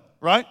Chick-fil-A,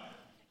 right?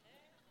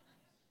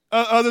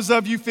 Others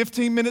of you,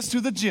 15 minutes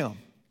to the gym.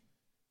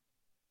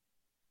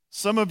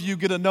 Some of you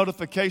get a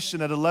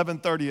notification at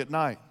 11:30 at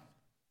night,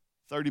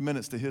 30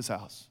 minutes to his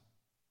house.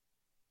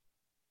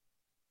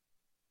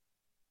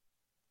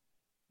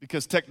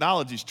 Because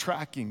technology is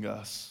tracking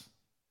us,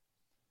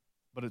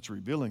 but it's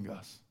revealing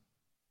us.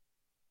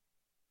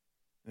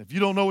 And if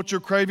you don't know what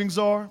your cravings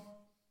are,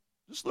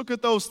 just look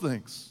at those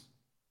things.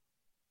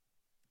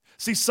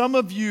 See, some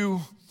of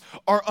you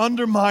are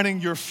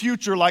undermining your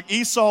future like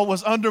Esau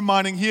was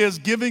undermining his,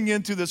 giving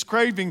into this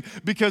craving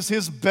because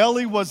his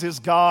belly was his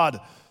God.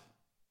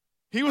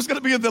 He was going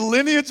to be in the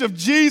lineage of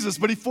Jesus,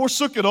 but he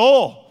forsook it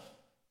all.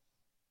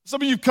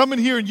 Some of you come in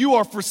here and you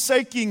are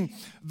forsaking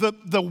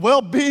the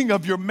well-being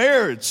of your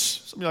marriage.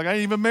 Some of you are like, I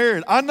ain't even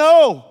married. I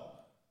know.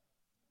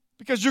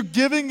 Because you're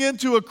giving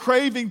into a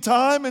craving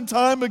time and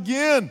time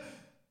again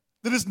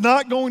that is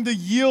not going to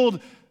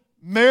yield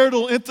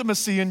marital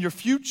intimacy in your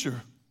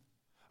future.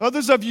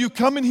 Others of you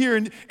come in here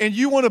and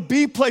you want to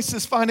be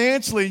places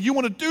financially, you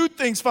want to do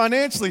things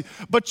financially,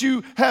 but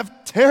you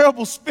have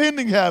terrible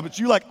spending habits.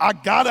 You're like, I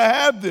got to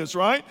have this,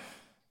 right?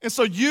 And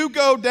so you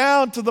go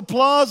down to the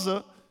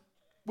plaza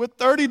with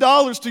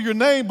 $30 to your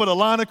name, but a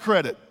line of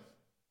credit.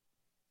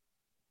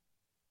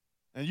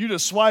 And you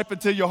just swipe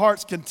until your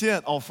heart's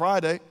content on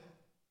Friday.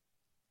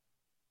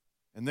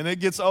 And then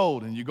it gets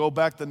old and you go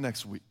back the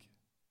next week.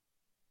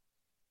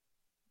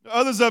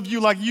 Others of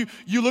you, like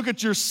you look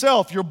at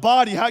yourself, your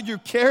body, how you're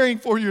caring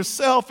for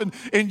yourself, and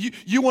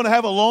you want to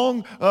have a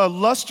long,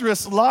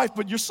 lustrous life,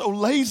 but you're so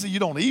lazy. You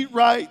don't eat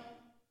right.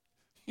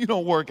 You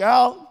don't work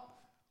out.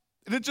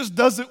 And it just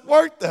doesn't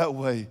work that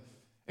way.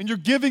 And you're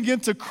giving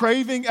into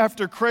craving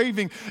after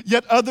craving.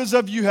 Yet others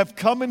of you have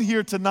come in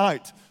here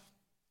tonight,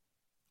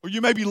 or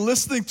you may be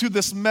listening to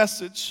this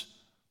message,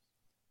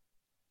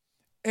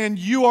 and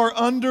you are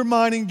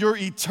undermining your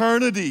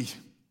eternity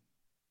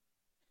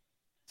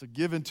to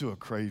give into a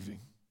craving.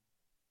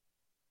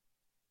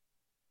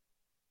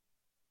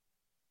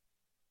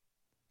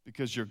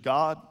 Because your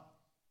God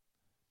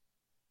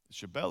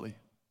is your belly.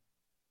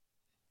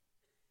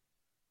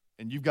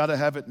 And you've got to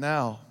have it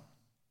now.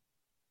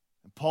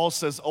 And Paul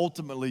says,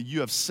 ultimately, you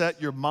have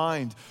set your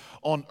mind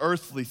on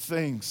earthly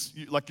things.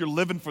 Like you're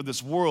living for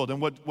this world. And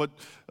what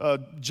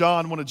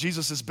John, one of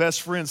Jesus'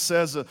 best friends,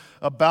 says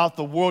about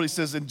the world, he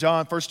says in 1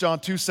 John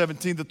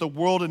 2:17, that the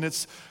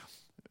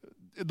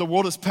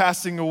world is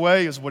passing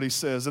away, is what he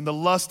says, and the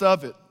lust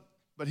of it.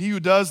 But he who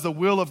does the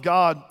will of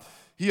God,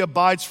 he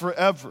abides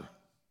forever.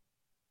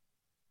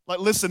 Like,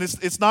 listen,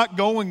 it's not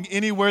going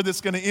anywhere that's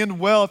going to end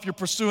well if you're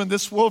pursuing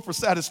this world for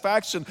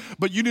satisfaction.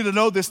 But you need to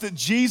know this, that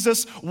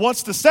Jesus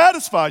wants to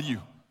satisfy you.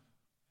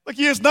 Like,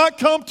 he has not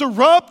come to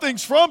rob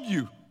things from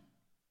you.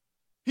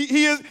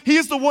 He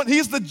is the one, he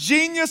is the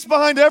genius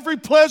behind every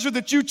pleasure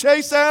that you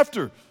chase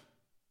after.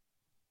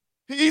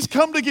 He's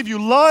come to give you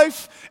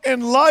life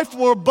and life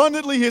more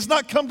abundantly. He has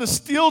not come to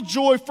steal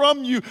joy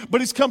from you,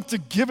 but he's come to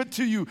give it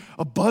to you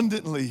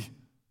abundantly.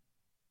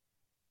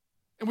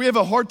 And we have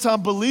a hard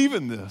time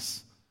believing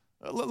this.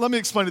 Let me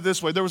explain it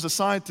this way. There was a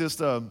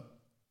scientist, a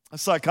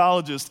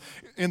psychologist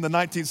in the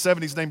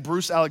 1970s named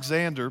Bruce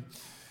Alexander,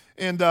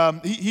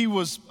 and he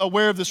was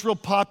aware of this real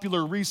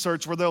popular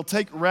research where they'll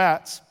take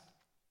rats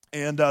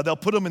and they'll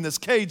put them in this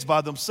cage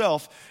by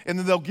themselves, and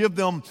then they'll give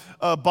them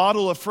a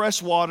bottle of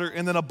fresh water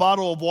and then a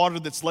bottle of water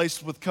that's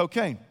laced with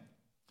cocaine.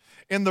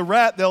 And the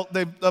rat,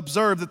 they've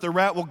observed that the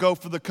rat will go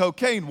for the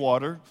cocaine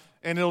water,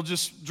 and it'll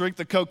just drink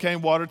the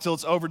cocaine water till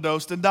it's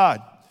overdosed and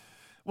died.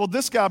 Well,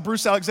 this guy,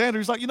 Bruce Alexander,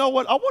 he's like, you know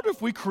what? I wonder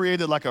if we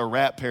created like a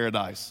rat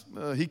paradise.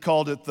 He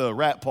called it the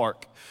rat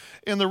park.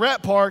 In the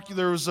rat park,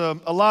 there was a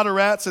lot of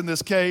rats in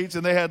this cage,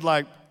 and they had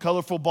like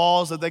colorful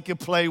balls that they could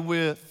play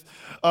with.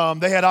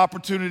 They had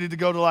opportunity to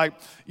go to like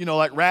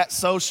rat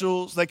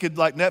socials. They could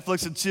like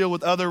Netflix and chill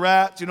with other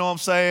rats, you know what I'm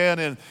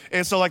saying?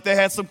 And so like they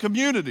had some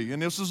community,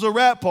 and this was a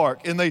rat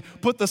park. And they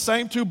put the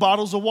same two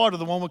bottles of water,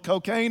 the one with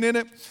cocaine in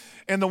it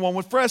and the one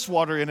with fresh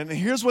water in it. And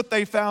here's what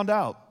they found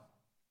out.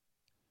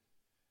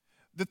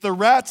 That the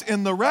rats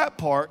in the rat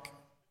park,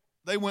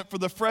 they went for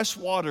the fresh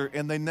water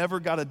and they never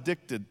got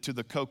addicted to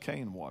the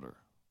cocaine water.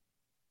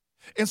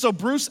 And so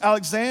Bruce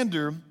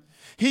Alexander,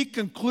 he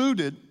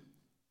concluded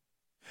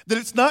that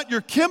it's not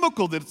your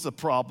chemical that's a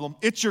problem,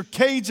 it's your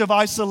cage of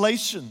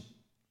isolation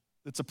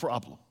that's a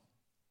problem.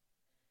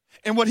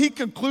 And what he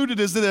concluded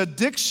is that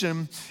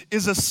addiction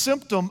is a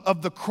symptom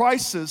of the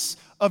crisis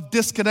of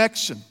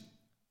disconnection.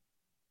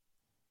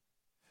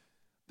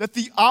 That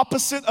the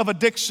opposite of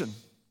addiction,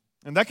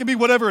 and that can be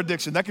whatever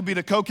addiction. That could be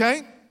to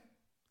cocaine.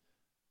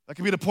 That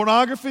could be to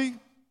pornography.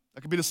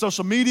 That could be to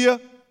social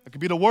media. That could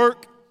be to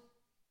work.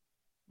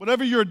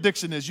 Whatever your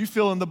addiction is, you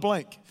fill in the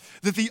blank.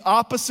 That the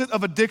opposite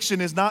of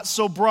addiction is not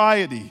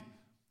sobriety,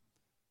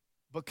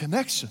 but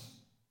connection.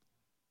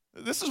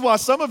 This is why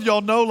some of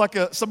y'all know like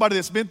somebody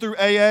that's been through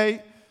AA,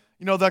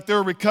 like they're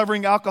a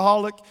recovering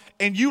alcoholic,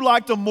 and you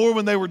liked them more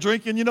when they were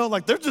drinking,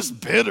 like they're just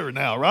bitter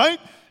now, right?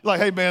 Like,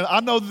 hey, man,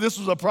 I know that this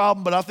was a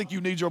problem, but I think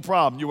you need your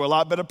problem. You were a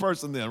lot better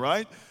person then,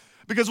 right?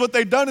 Because what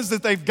they've done is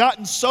that they've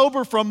gotten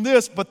sober from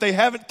this, but they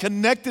haven't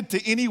connected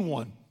to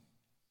anyone.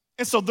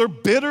 And so they're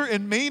bitter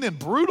and mean and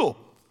brutal.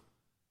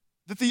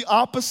 That the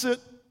opposite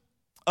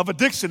of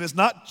addiction is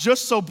not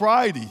just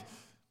sobriety,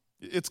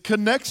 it's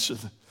connection.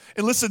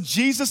 And listen,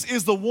 Jesus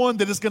is the one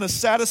that is going to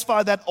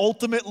satisfy that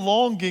ultimate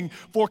longing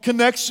for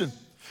connection.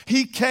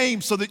 He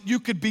came so that you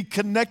could be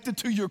connected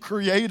to your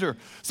Creator,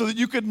 so that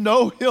you could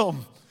know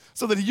Him,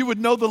 so that you would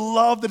know the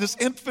love that is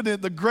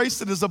infinite, the grace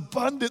that is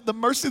abundant, the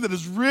mercy that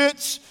is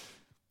rich.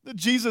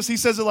 Jesus, he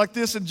says it like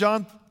this in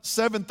John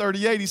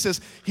 7:38. He says,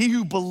 he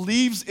who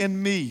believes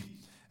in me,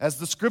 as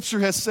the scripture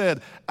has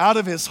said, out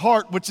of his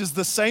heart, which is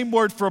the same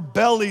word for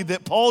belly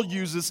that Paul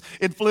uses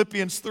in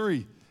Philippians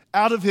 3.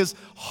 Out of his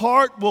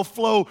heart will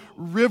flow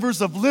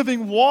rivers of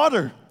living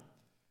water.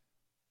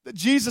 That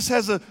Jesus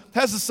has a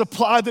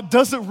supply that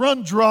doesn't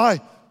run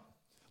dry.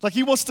 Like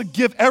he wants to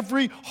give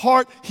every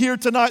heart here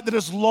tonight that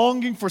is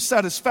longing for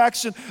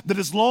satisfaction, that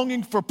is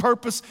longing for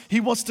purpose. He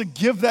wants to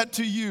give that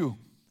to you.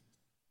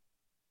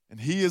 And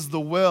he is the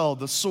well,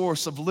 the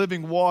source of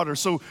living water.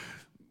 So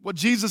what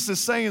Jesus is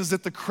saying is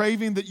that the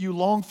craving that you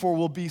long for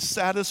will be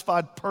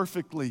satisfied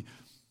perfectly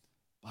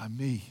by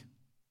me.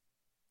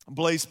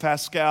 Blaise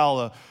Pascal,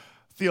 a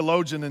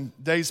theologian in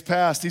days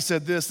past, he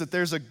said this, that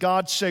there's a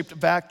God-shaped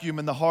vacuum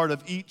in the heart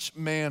of each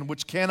man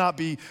which cannot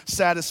be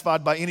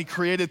satisfied by any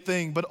created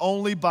thing, but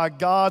only by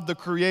God the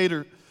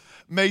Creator,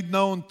 made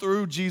known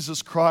through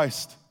Jesus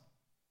Christ.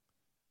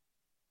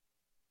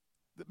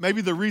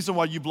 Maybe the reason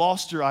why you've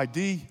lost your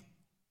ID,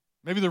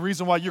 maybe the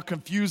reason why you're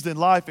confused in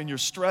life and you're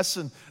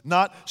stressing,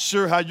 not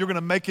sure how you're going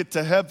to make it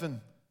to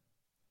heaven,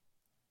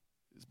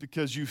 is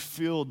because you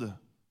filled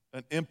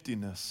an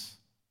emptiness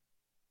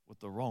with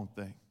the wrong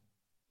thing.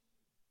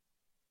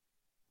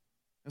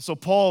 And so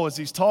Paul, as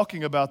he's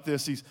talking about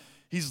this,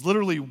 he's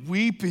literally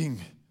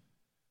weeping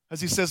as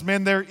he says,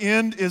 man, their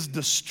end is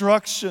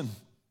destruction.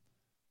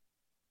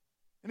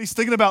 And he's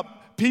thinking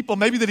about people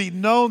maybe that he'd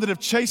known that have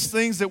chased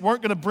things that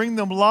weren't going to bring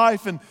them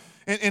life. And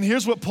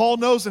here's what Paul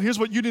knows, and here's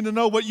what you need to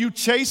know. What you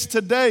chase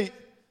today,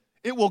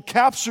 it will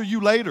capture you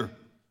later.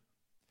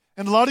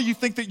 And a lot of you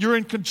think that you're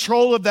in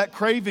control of that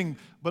craving,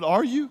 but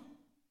are you?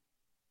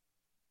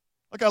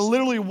 Like I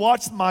literally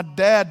watched my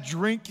dad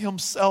drink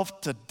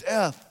himself to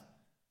death.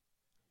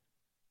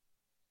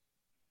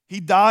 He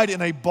died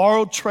in a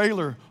borrowed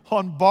trailer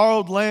on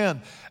borrowed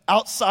land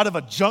outside of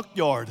a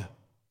junkyard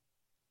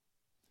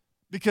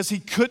because he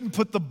couldn't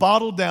put the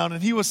bottle down,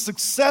 and he was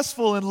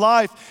successful in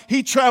life.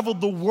 He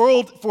traveled the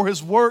world for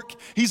his work.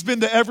 He's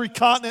been to every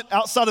continent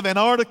outside of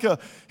Antarctica.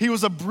 He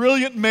was a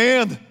brilliant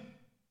man,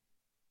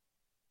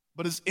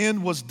 but his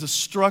end was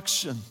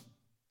destruction.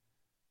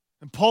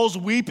 And Paul's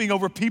weeping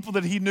over people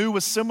that he knew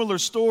with similar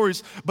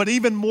stories, but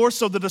even more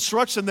so, the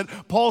destruction that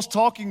Paul's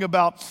talking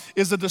about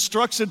is a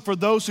destruction for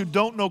those who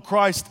don't know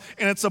Christ,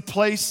 and it's a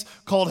place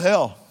called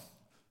hell.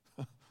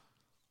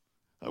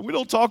 We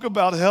don't talk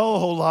about hell a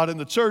whole lot in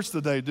the church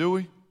today, do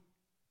we?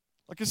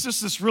 Like it's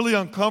just this really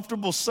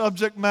uncomfortable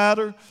subject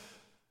matter.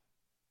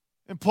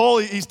 And Paul,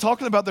 he's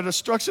talking about the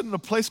destruction in a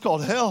place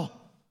called hell.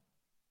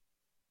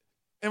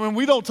 And when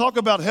we don't talk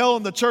about hell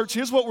in the church,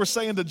 here's what we're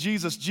saying to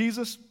Jesus.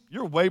 Jesus,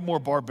 you're way more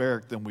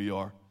barbaric than we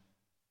are.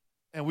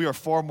 And we are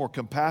far more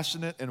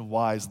compassionate and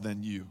wise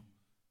than you.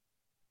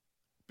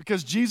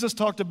 Because Jesus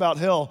talked about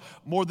hell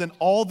more than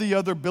all the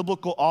other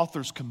biblical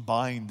authors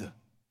combined.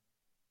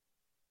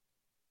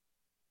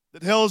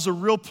 That hell is a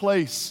real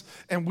place,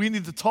 and we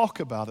need to talk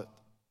about it.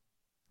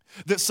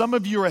 That some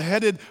of you are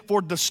headed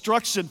for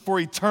destruction for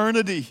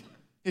eternity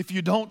if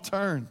you don't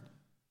turn.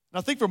 And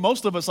I think for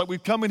most of us, like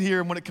we've come in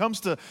here, and when it comes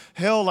to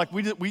hell, like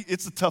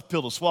it's a tough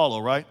pill to swallow,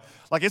 right?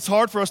 Like it's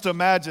hard for us to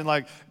imagine,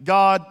 like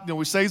God,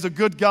 we say He's a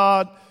good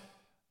God.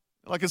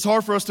 Like it's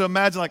hard for us to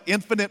imagine like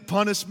infinite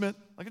punishment.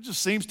 Like it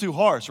just seems too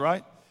harsh,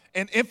 right?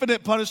 And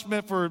infinite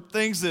punishment for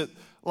things that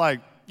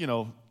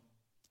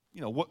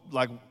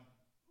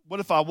what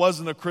if I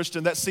wasn't a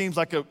Christian? That seems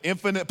like an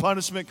infinite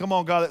punishment. Come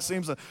on, God, that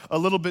seems a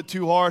little bit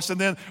too harsh. And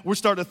then we're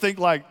starting to think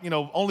like,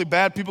 only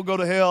bad people go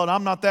to hell, and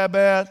I'm not that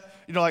bad.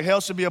 Like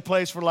hell should be a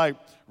place for like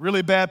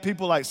really bad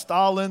people like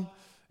Stalin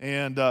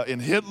and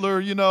Hitler,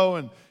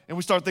 and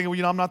we start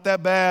thinking, I'm not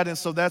that bad, and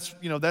so that's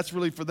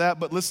really for that.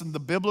 But listen, the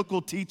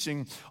biblical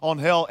teaching on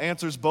hell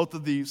answers both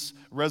of these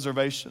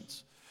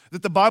reservations.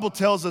 That the Bible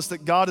tells us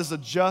that God is a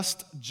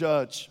just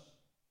judge.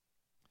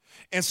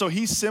 And so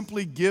He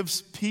simply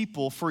gives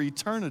people for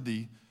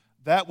eternity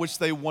that which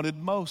they wanted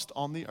most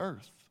on the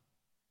earth.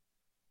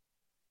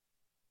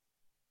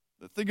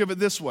 Think of it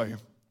this way.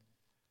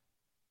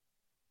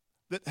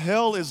 That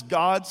hell is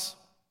God's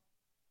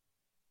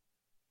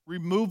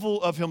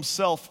removal of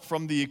Himself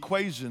from the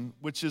equation,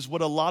 which is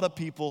what a lot of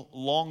people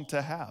long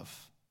to have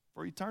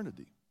for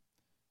eternity.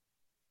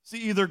 See,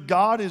 either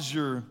God is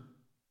your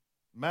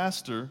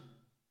master.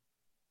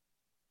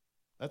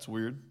 That's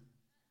weird.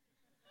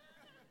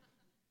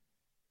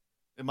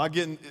 Am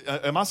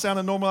I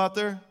sounding normal out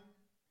there?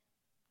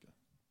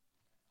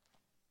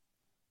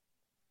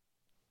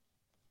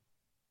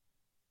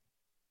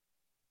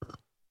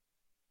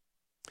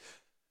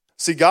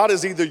 See, God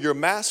is either your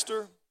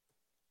master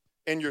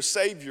and your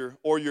savior,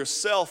 or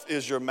yourself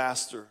is your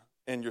master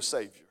and your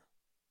savior.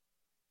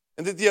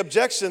 And the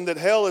objection that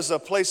hell is a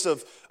place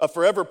of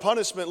forever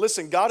punishment,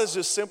 listen, God is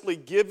just simply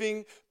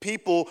giving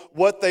people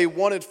what they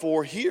wanted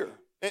for here.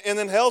 And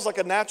then hell's like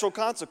a natural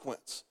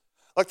consequence.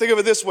 Like think of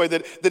it this way,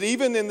 that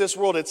even in this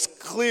world, it's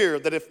clear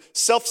that if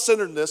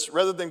self-centeredness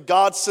rather than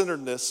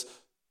God-centeredness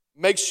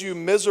makes you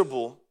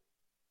miserable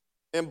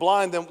and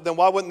blind, then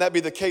why wouldn't that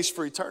be the case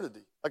for eternity?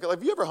 Like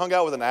have you ever hung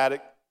out with an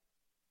addict?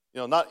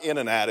 Not in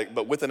an addict,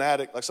 but with an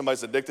addict, like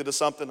somebody's addicted to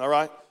something, all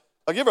right?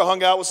 Like you ever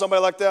hung out with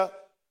somebody like that?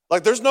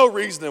 Like there's no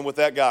reasoning with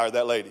that guy or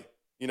that lady,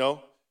 And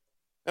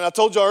I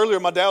told you earlier,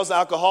 my dad was an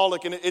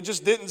alcoholic, and it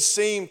just didn't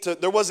seem to,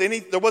 there wasn't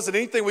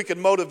anything we could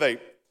motivate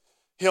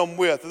him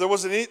with. There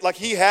wasn't like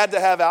he had to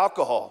have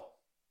alcohol.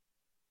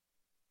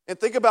 And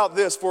think about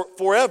this,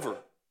 forever.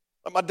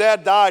 Like my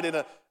dad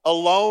died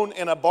alone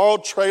in a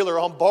borrowed trailer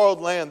on borrowed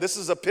land. This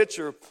is a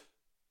picture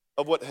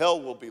of what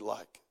hell will be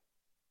like.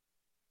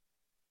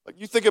 Like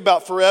you think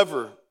about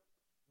forever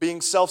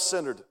being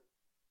self-centered.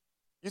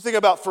 You think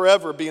about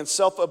forever being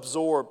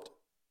self-absorbed.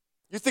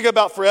 You think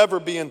about forever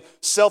being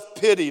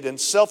self-pitied and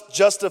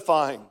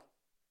self-justifying.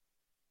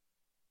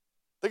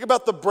 Think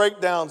about the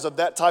breakdowns of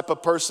that type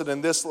of person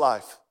in this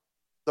life.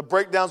 The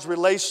breakdowns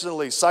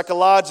relationally,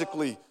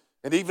 psychologically,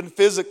 and even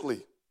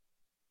physically.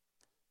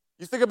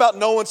 You think about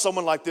knowing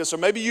someone like this, or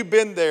maybe you've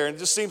been there and it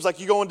just seems like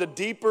you go into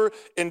deeper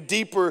and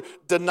deeper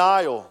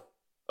denial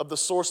of the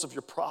source of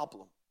your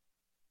problem.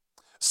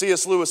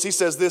 C.S. Lewis, he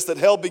says this, that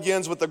hell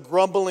begins with a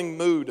grumbling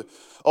mood,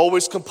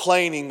 always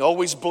complaining,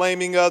 always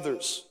blaming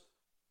others.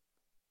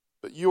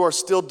 But you are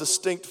still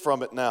distinct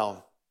from it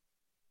now.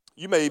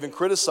 You may even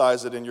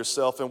criticize it in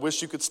yourself and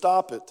wish you could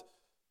stop it.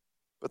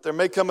 But there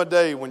may come a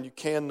day when you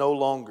can no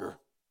longer.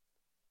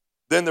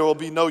 Then there will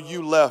be no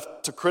you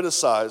left to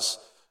criticize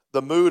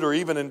the mood or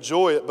even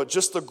enjoy it, but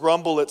just the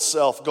grumble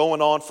itself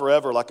going on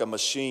forever like a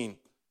machine.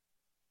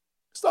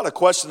 It's not a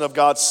question of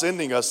God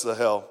sending us to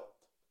hell.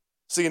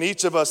 See, in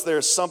each of us there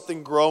is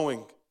something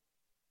growing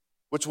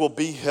which will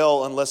be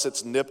hell unless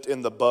it's nipped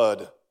in the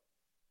bud.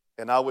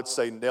 And I would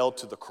say nailed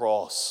to the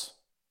cross.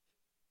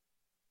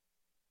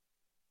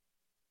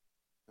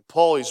 And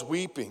Paul is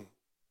weeping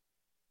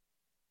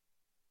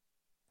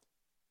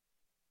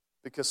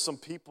because some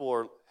people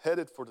are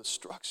headed for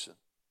destruction.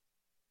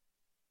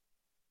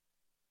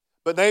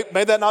 But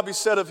may that not be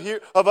said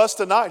of us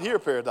tonight here,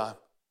 Paradigm.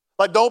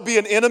 Like, don't be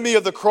an enemy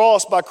of the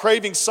cross by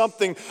craving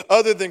something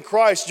other than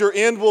Christ. Your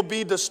end will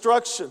be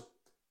destruction.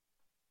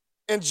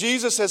 And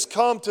Jesus has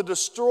come to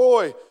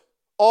destroy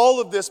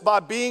all of this by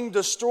being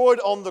destroyed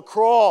on the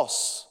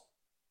cross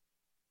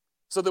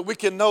so that we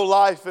can know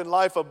life and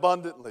life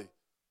abundantly.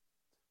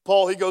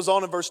 Paul, he goes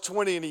on in verse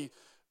 20 and he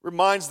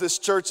reminds this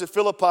church at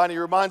Philippi, and he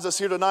reminds us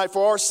here tonight,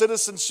 for our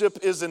citizenship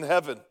is in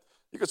heaven.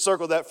 You could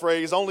circle that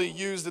phrase. Only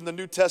used in the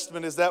New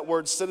Testament is that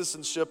word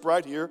citizenship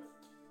right here.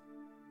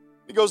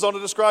 He goes on to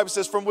describe, it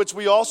says, from which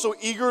we also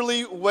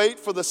eagerly wait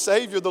for the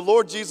Savior, the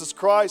Lord Jesus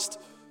Christ,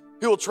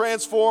 who will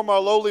transform our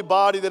lowly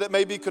body that it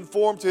may be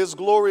conformed to his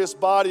glorious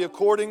body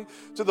according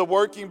to the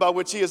working by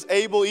which he is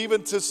able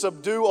even to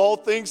subdue all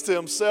things to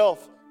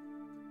himself.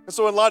 And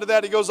so in light of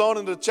that, he goes on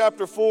into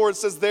chapter 4 and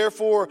says,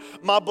 therefore,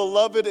 my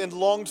beloved and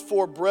longed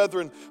for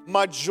brethren,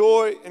 my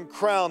joy and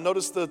crown.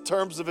 Notice the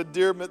terms of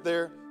endearment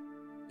there.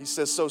 He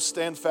says, so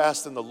stand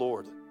fast in the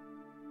Lord,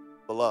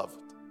 beloved.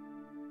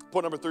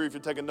 Point number 3, if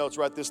you're taking notes,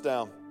 write this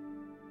down.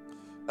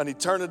 An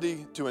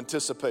eternity to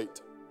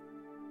anticipate.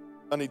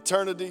 An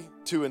eternity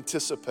to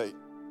anticipate.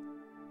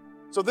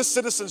 So this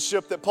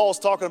citizenship that Paul's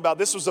talking about,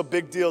 this was a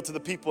big deal to the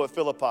people at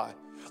Philippi.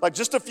 Like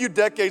just a few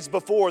decades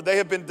before, they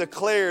have been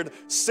declared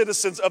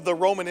citizens of the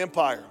Roman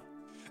Empire.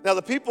 Now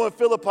the people in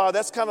Philippi,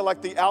 that's kind of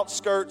like the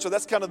outskirts, or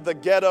that's kind of the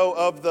ghetto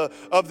of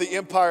the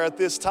empire at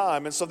this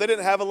time. And so they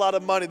didn't have a lot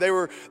of money. They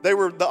were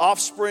the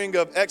offspring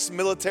of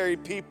ex-military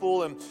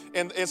people.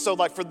 And so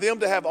like for them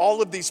to have all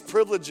of these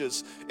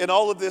privileges and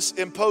all of this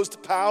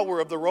imposed power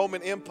of the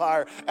Roman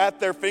Empire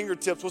at their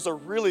fingertips was a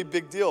really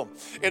big deal.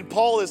 And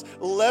Paul is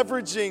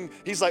leveraging,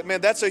 he's like,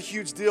 man, that's a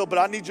huge deal, but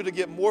I need you to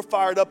get more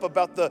fired up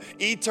about the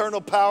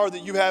eternal power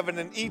that you have in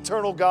an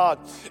eternal God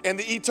and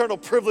the eternal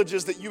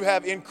privileges that you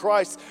have in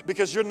Christ,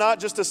 because you're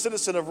not just a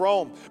citizen of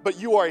Rome, but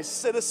you are a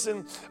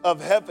citizen of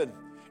heaven.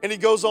 And he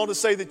goes on to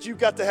say that you've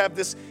got to have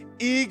this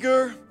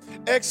eager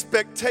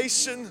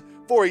expectation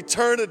for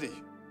eternity.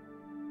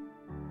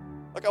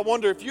 Like, I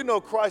wonder if you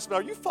know Christ, man,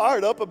 are you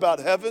fired up about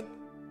heaven?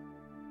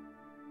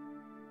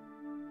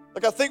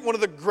 Like, I think one of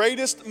the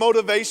greatest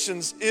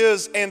motivations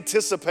is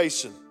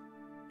anticipation.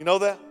 You know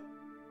that?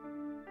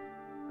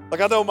 Like,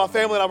 I know my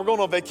family and I were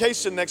going on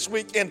vacation next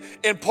week,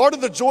 and part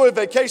of the joy of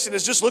vacation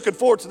is just looking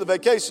forward to the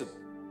vacation.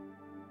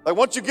 Like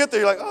once you get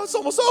there, you're like, oh, it's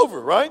almost over,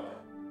 right?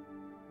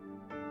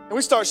 And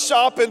we start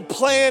shopping,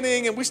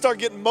 planning, and we start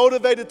getting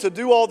motivated to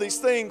do all these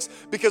things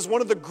because one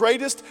of the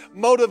greatest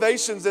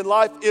motivations in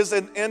life is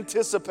an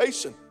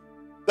anticipation.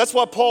 That's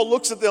why Paul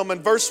looks at them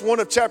in verse 1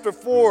 of chapter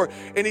 4,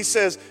 and he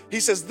says,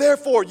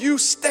 therefore, you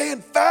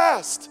stand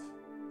fast.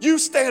 You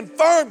stand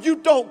firm. You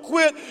don't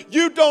quit.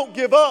 You don't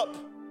give up.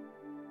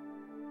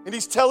 And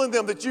he's telling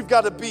them that you've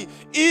got to be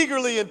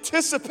eagerly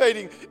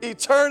anticipating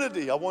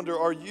eternity. I wonder,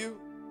 are you?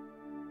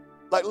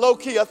 Like low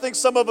key, I think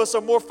some of us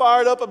are more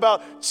fired up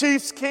about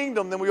Chiefs'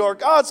 kingdom than we are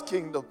God's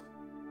kingdom.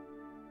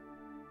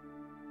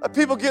 Like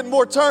people getting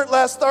more turned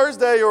last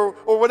Thursday or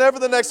whenever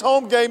the next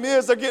home game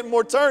is, they're getting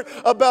more turned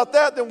about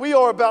that than we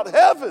are about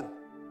heaven.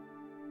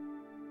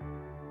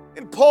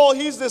 And Paul,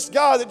 he's this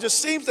guy that just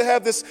seems to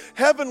have this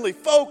heavenly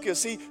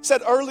focus. He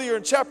said earlier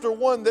in chapter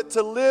 1 that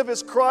to live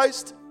is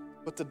Christ,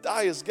 but to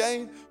die is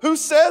gain. Who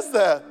says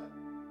that?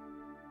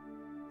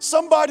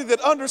 Somebody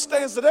that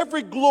understands that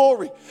every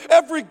glory,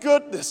 every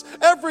goodness,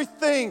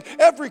 everything,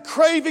 every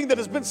craving that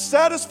has been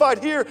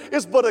satisfied here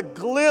is but a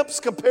glimpse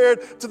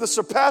compared to the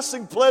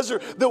surpassing pleasure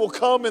that will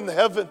come in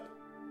heaven.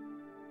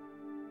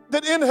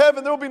 That in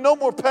heaven there will be no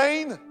more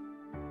pain,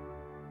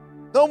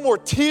 no more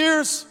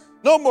tears,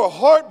 no more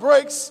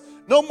heartbreaks,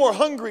 no more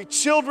hungry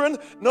children,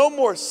 no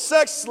more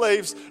sex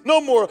slaves,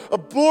 no more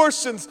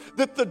abortions,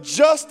 that the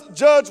just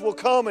judge will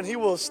come and he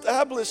will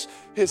establish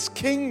his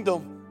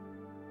kingdom.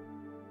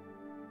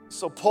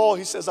 So Paul,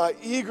 he says, I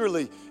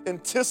eagerly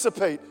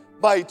anticipate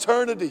my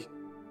eternity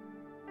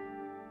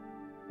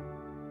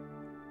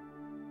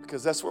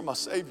because that's where my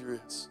Savior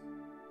is.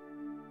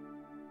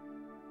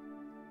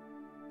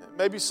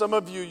 Maybe some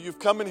of you, you've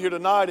come in here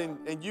tonight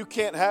and you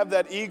can't have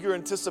that eager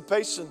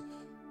anticipation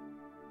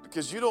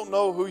because you don't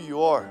know who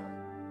you are.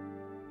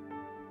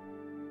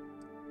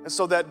 And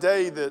so that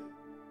day that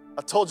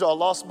I told you I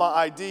lost my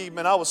ID.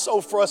 Man, I was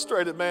so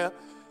frustrated, man.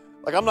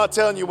 Like, I'm not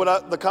telling you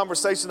the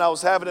conversation I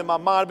was having in my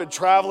mind. I've been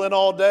traveling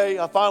all day.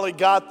 I finally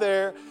got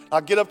there.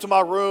 I get up to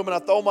my room and I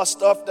throw my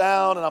stuff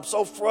down, and I'm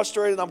so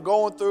frustrated. I'm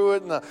going through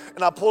it, and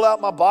I pull out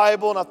my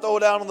Bible and I throw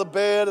it down on the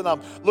bed, and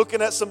I'm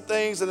looking at some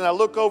things, and then I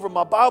look over,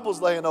 my Bible's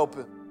laying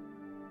open.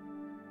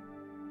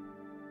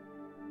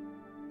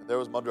 And there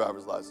was my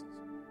driver's license.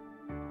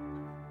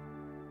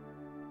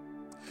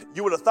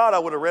 You would have thought I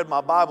would have read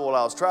my Bible while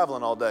I was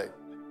traveling all day.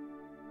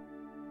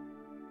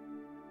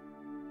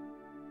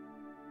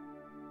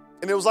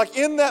 And it was like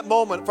in that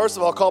moment, first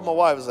of all, I called my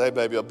wife and said, hey,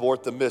 baby,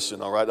 abort the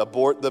mission, all right?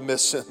 Abort the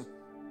mission.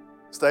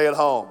 Stay at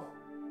home.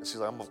 And she's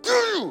like, I'm going to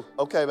kill you.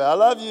 Okay, man, I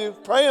love you.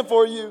 Praying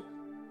for you.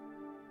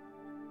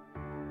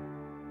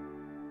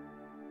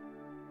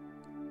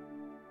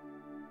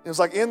 It was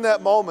like in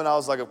that moment, I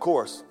was like, of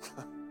course.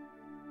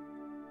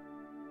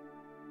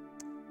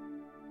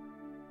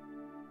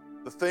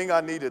 The thing I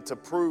needed to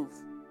prove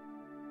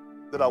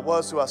that I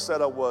was who I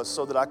said I was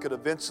so that I could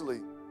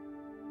eventually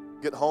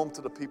get home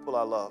to the people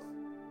I love.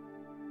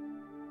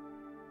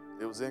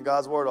 It was in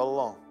God's word all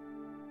along.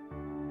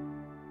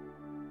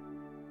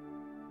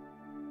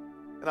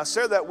 And I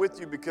share that with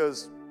you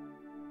because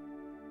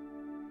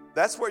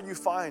that's where you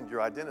find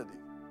your identity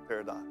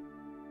paradigm.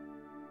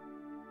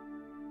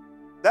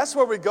 That's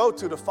where we go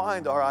to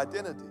find our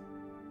identity.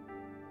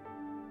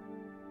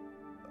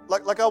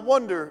 Like I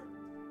wonder,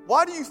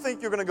 why do you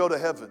think you're going to go to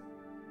heaven?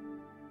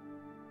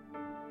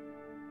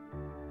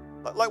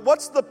 Like,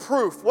 what's the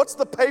proof? What's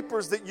the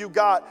papers that you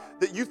got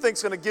that you think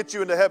is going to get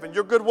you into heaven?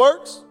 Your good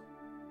works?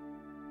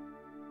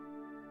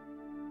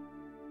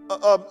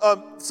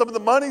 Some of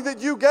the money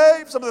that you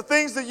gave? Some of the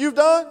things that you've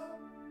done?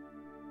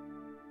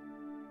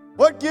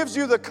 What gives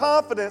you the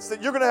confidence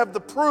that you're going to have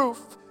the proof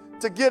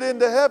to get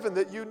into heaven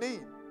that you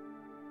need?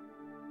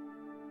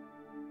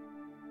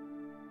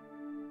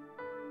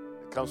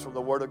 It comes from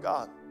the Word of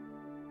God.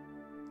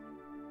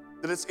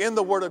 That it's in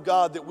the Word of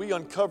God that we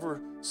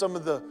uncover some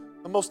of the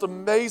most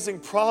amazing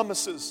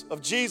promises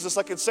of Jesus,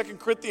 like in 2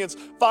 Corinthians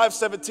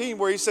 5:17,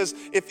 where he says,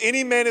 if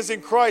any man is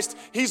in Christ,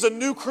 he's a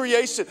new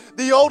creation.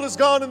 The old is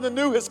gone and the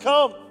new has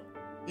come.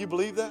 You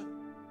believe that?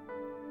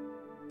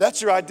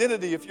 That's your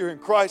identity if you're in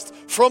Christ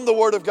from the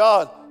Word of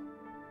God.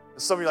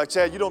 And some of you are like,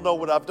 Chad, you don't know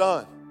what I've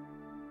done.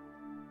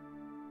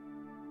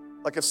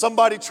 Like if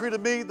somebody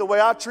treated me the way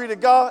I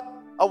treated God,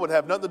 I wouldn't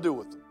have nothing to do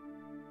with it.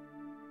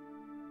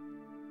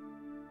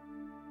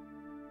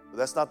 But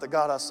that's not the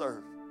God I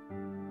serve.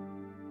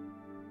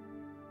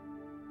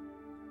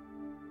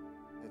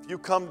 If you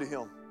come to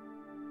Him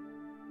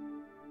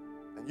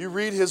and you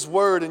read His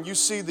Word and you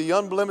see the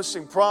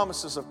unblemishing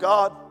promises of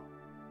God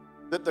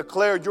that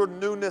declare your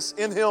newness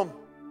in Him,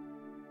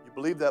 you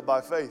believe that by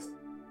faith,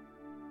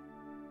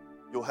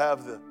 you'll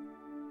have the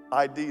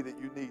ID that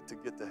you need to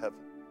get to heaven.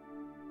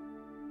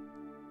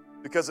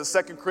 Because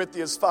in 2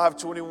 Corinthians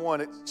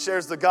 5:21, it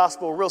shares the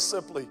gospel real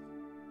simply.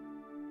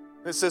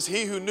 It says,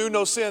 he who knew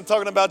no sin,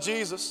 talking about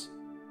Jesus,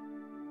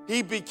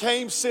 He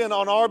became sin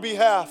on our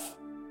behalf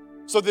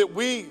so that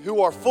we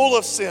who are full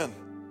of sin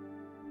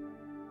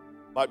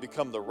might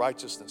become the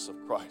righteousness of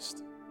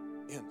Christ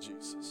in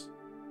Jesus.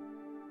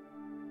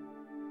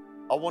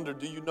 I wonder,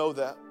 do you know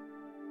that?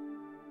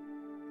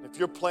 If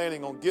you're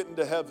planning on getting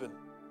to heaven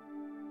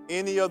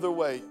any other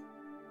way,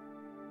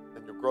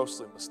 then you're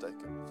grossly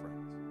mistaken, my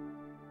friends.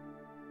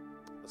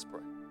 Let's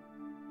pray.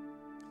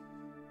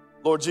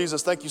 Lord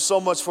Jesus, thank you so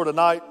much for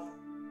tonight.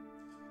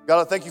 God,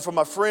 I thank you for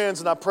my friends,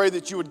 and I pray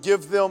that you would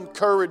give them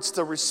courage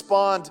to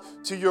respond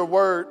to your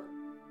word.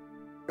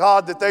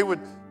 God, that they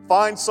would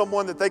find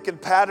someone that they can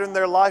pattern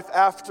their life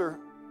after,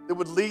 that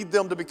would lead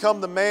them to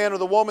become the man or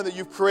the woman that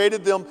you've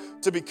created them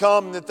to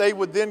become, and that they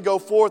would then go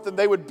forth and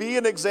they would be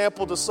an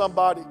example to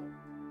somebody.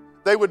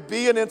 They would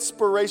be an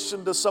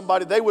inspiration to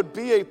somebody. They would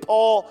be a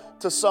Paul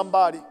to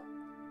somebody.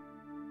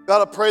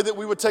 God, I pray that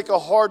we would take a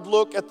hard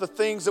look at the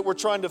things that we're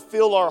trying to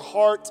fill our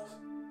heart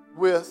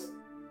with.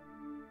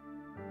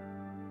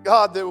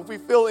 God, that if we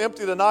feel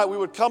empty tonight, we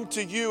would come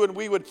to you and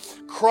we would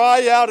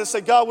cry out and say,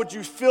 God, would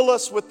you fill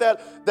us with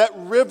that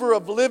river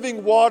of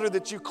living water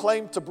that you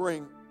claim to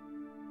bring?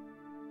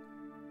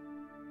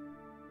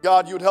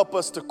 God, you would help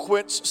us to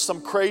quench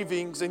some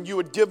cravings, and you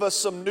would give us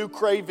some new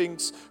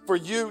cravings for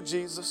you,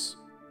 Jesus.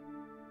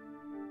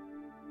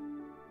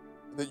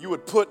 That you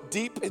would put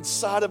deep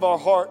inside of our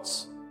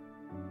hearts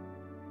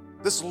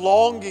this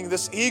longing,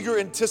 this eager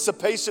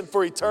anticipation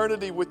for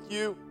eternity with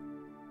you.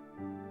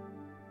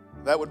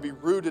 That would be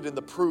rooted in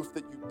the proof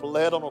that you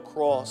bled on a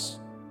cross,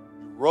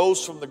 you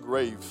rose from the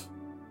grave,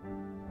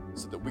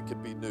 so that we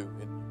could be new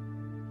in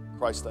you. In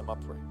Christ's name I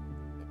pray.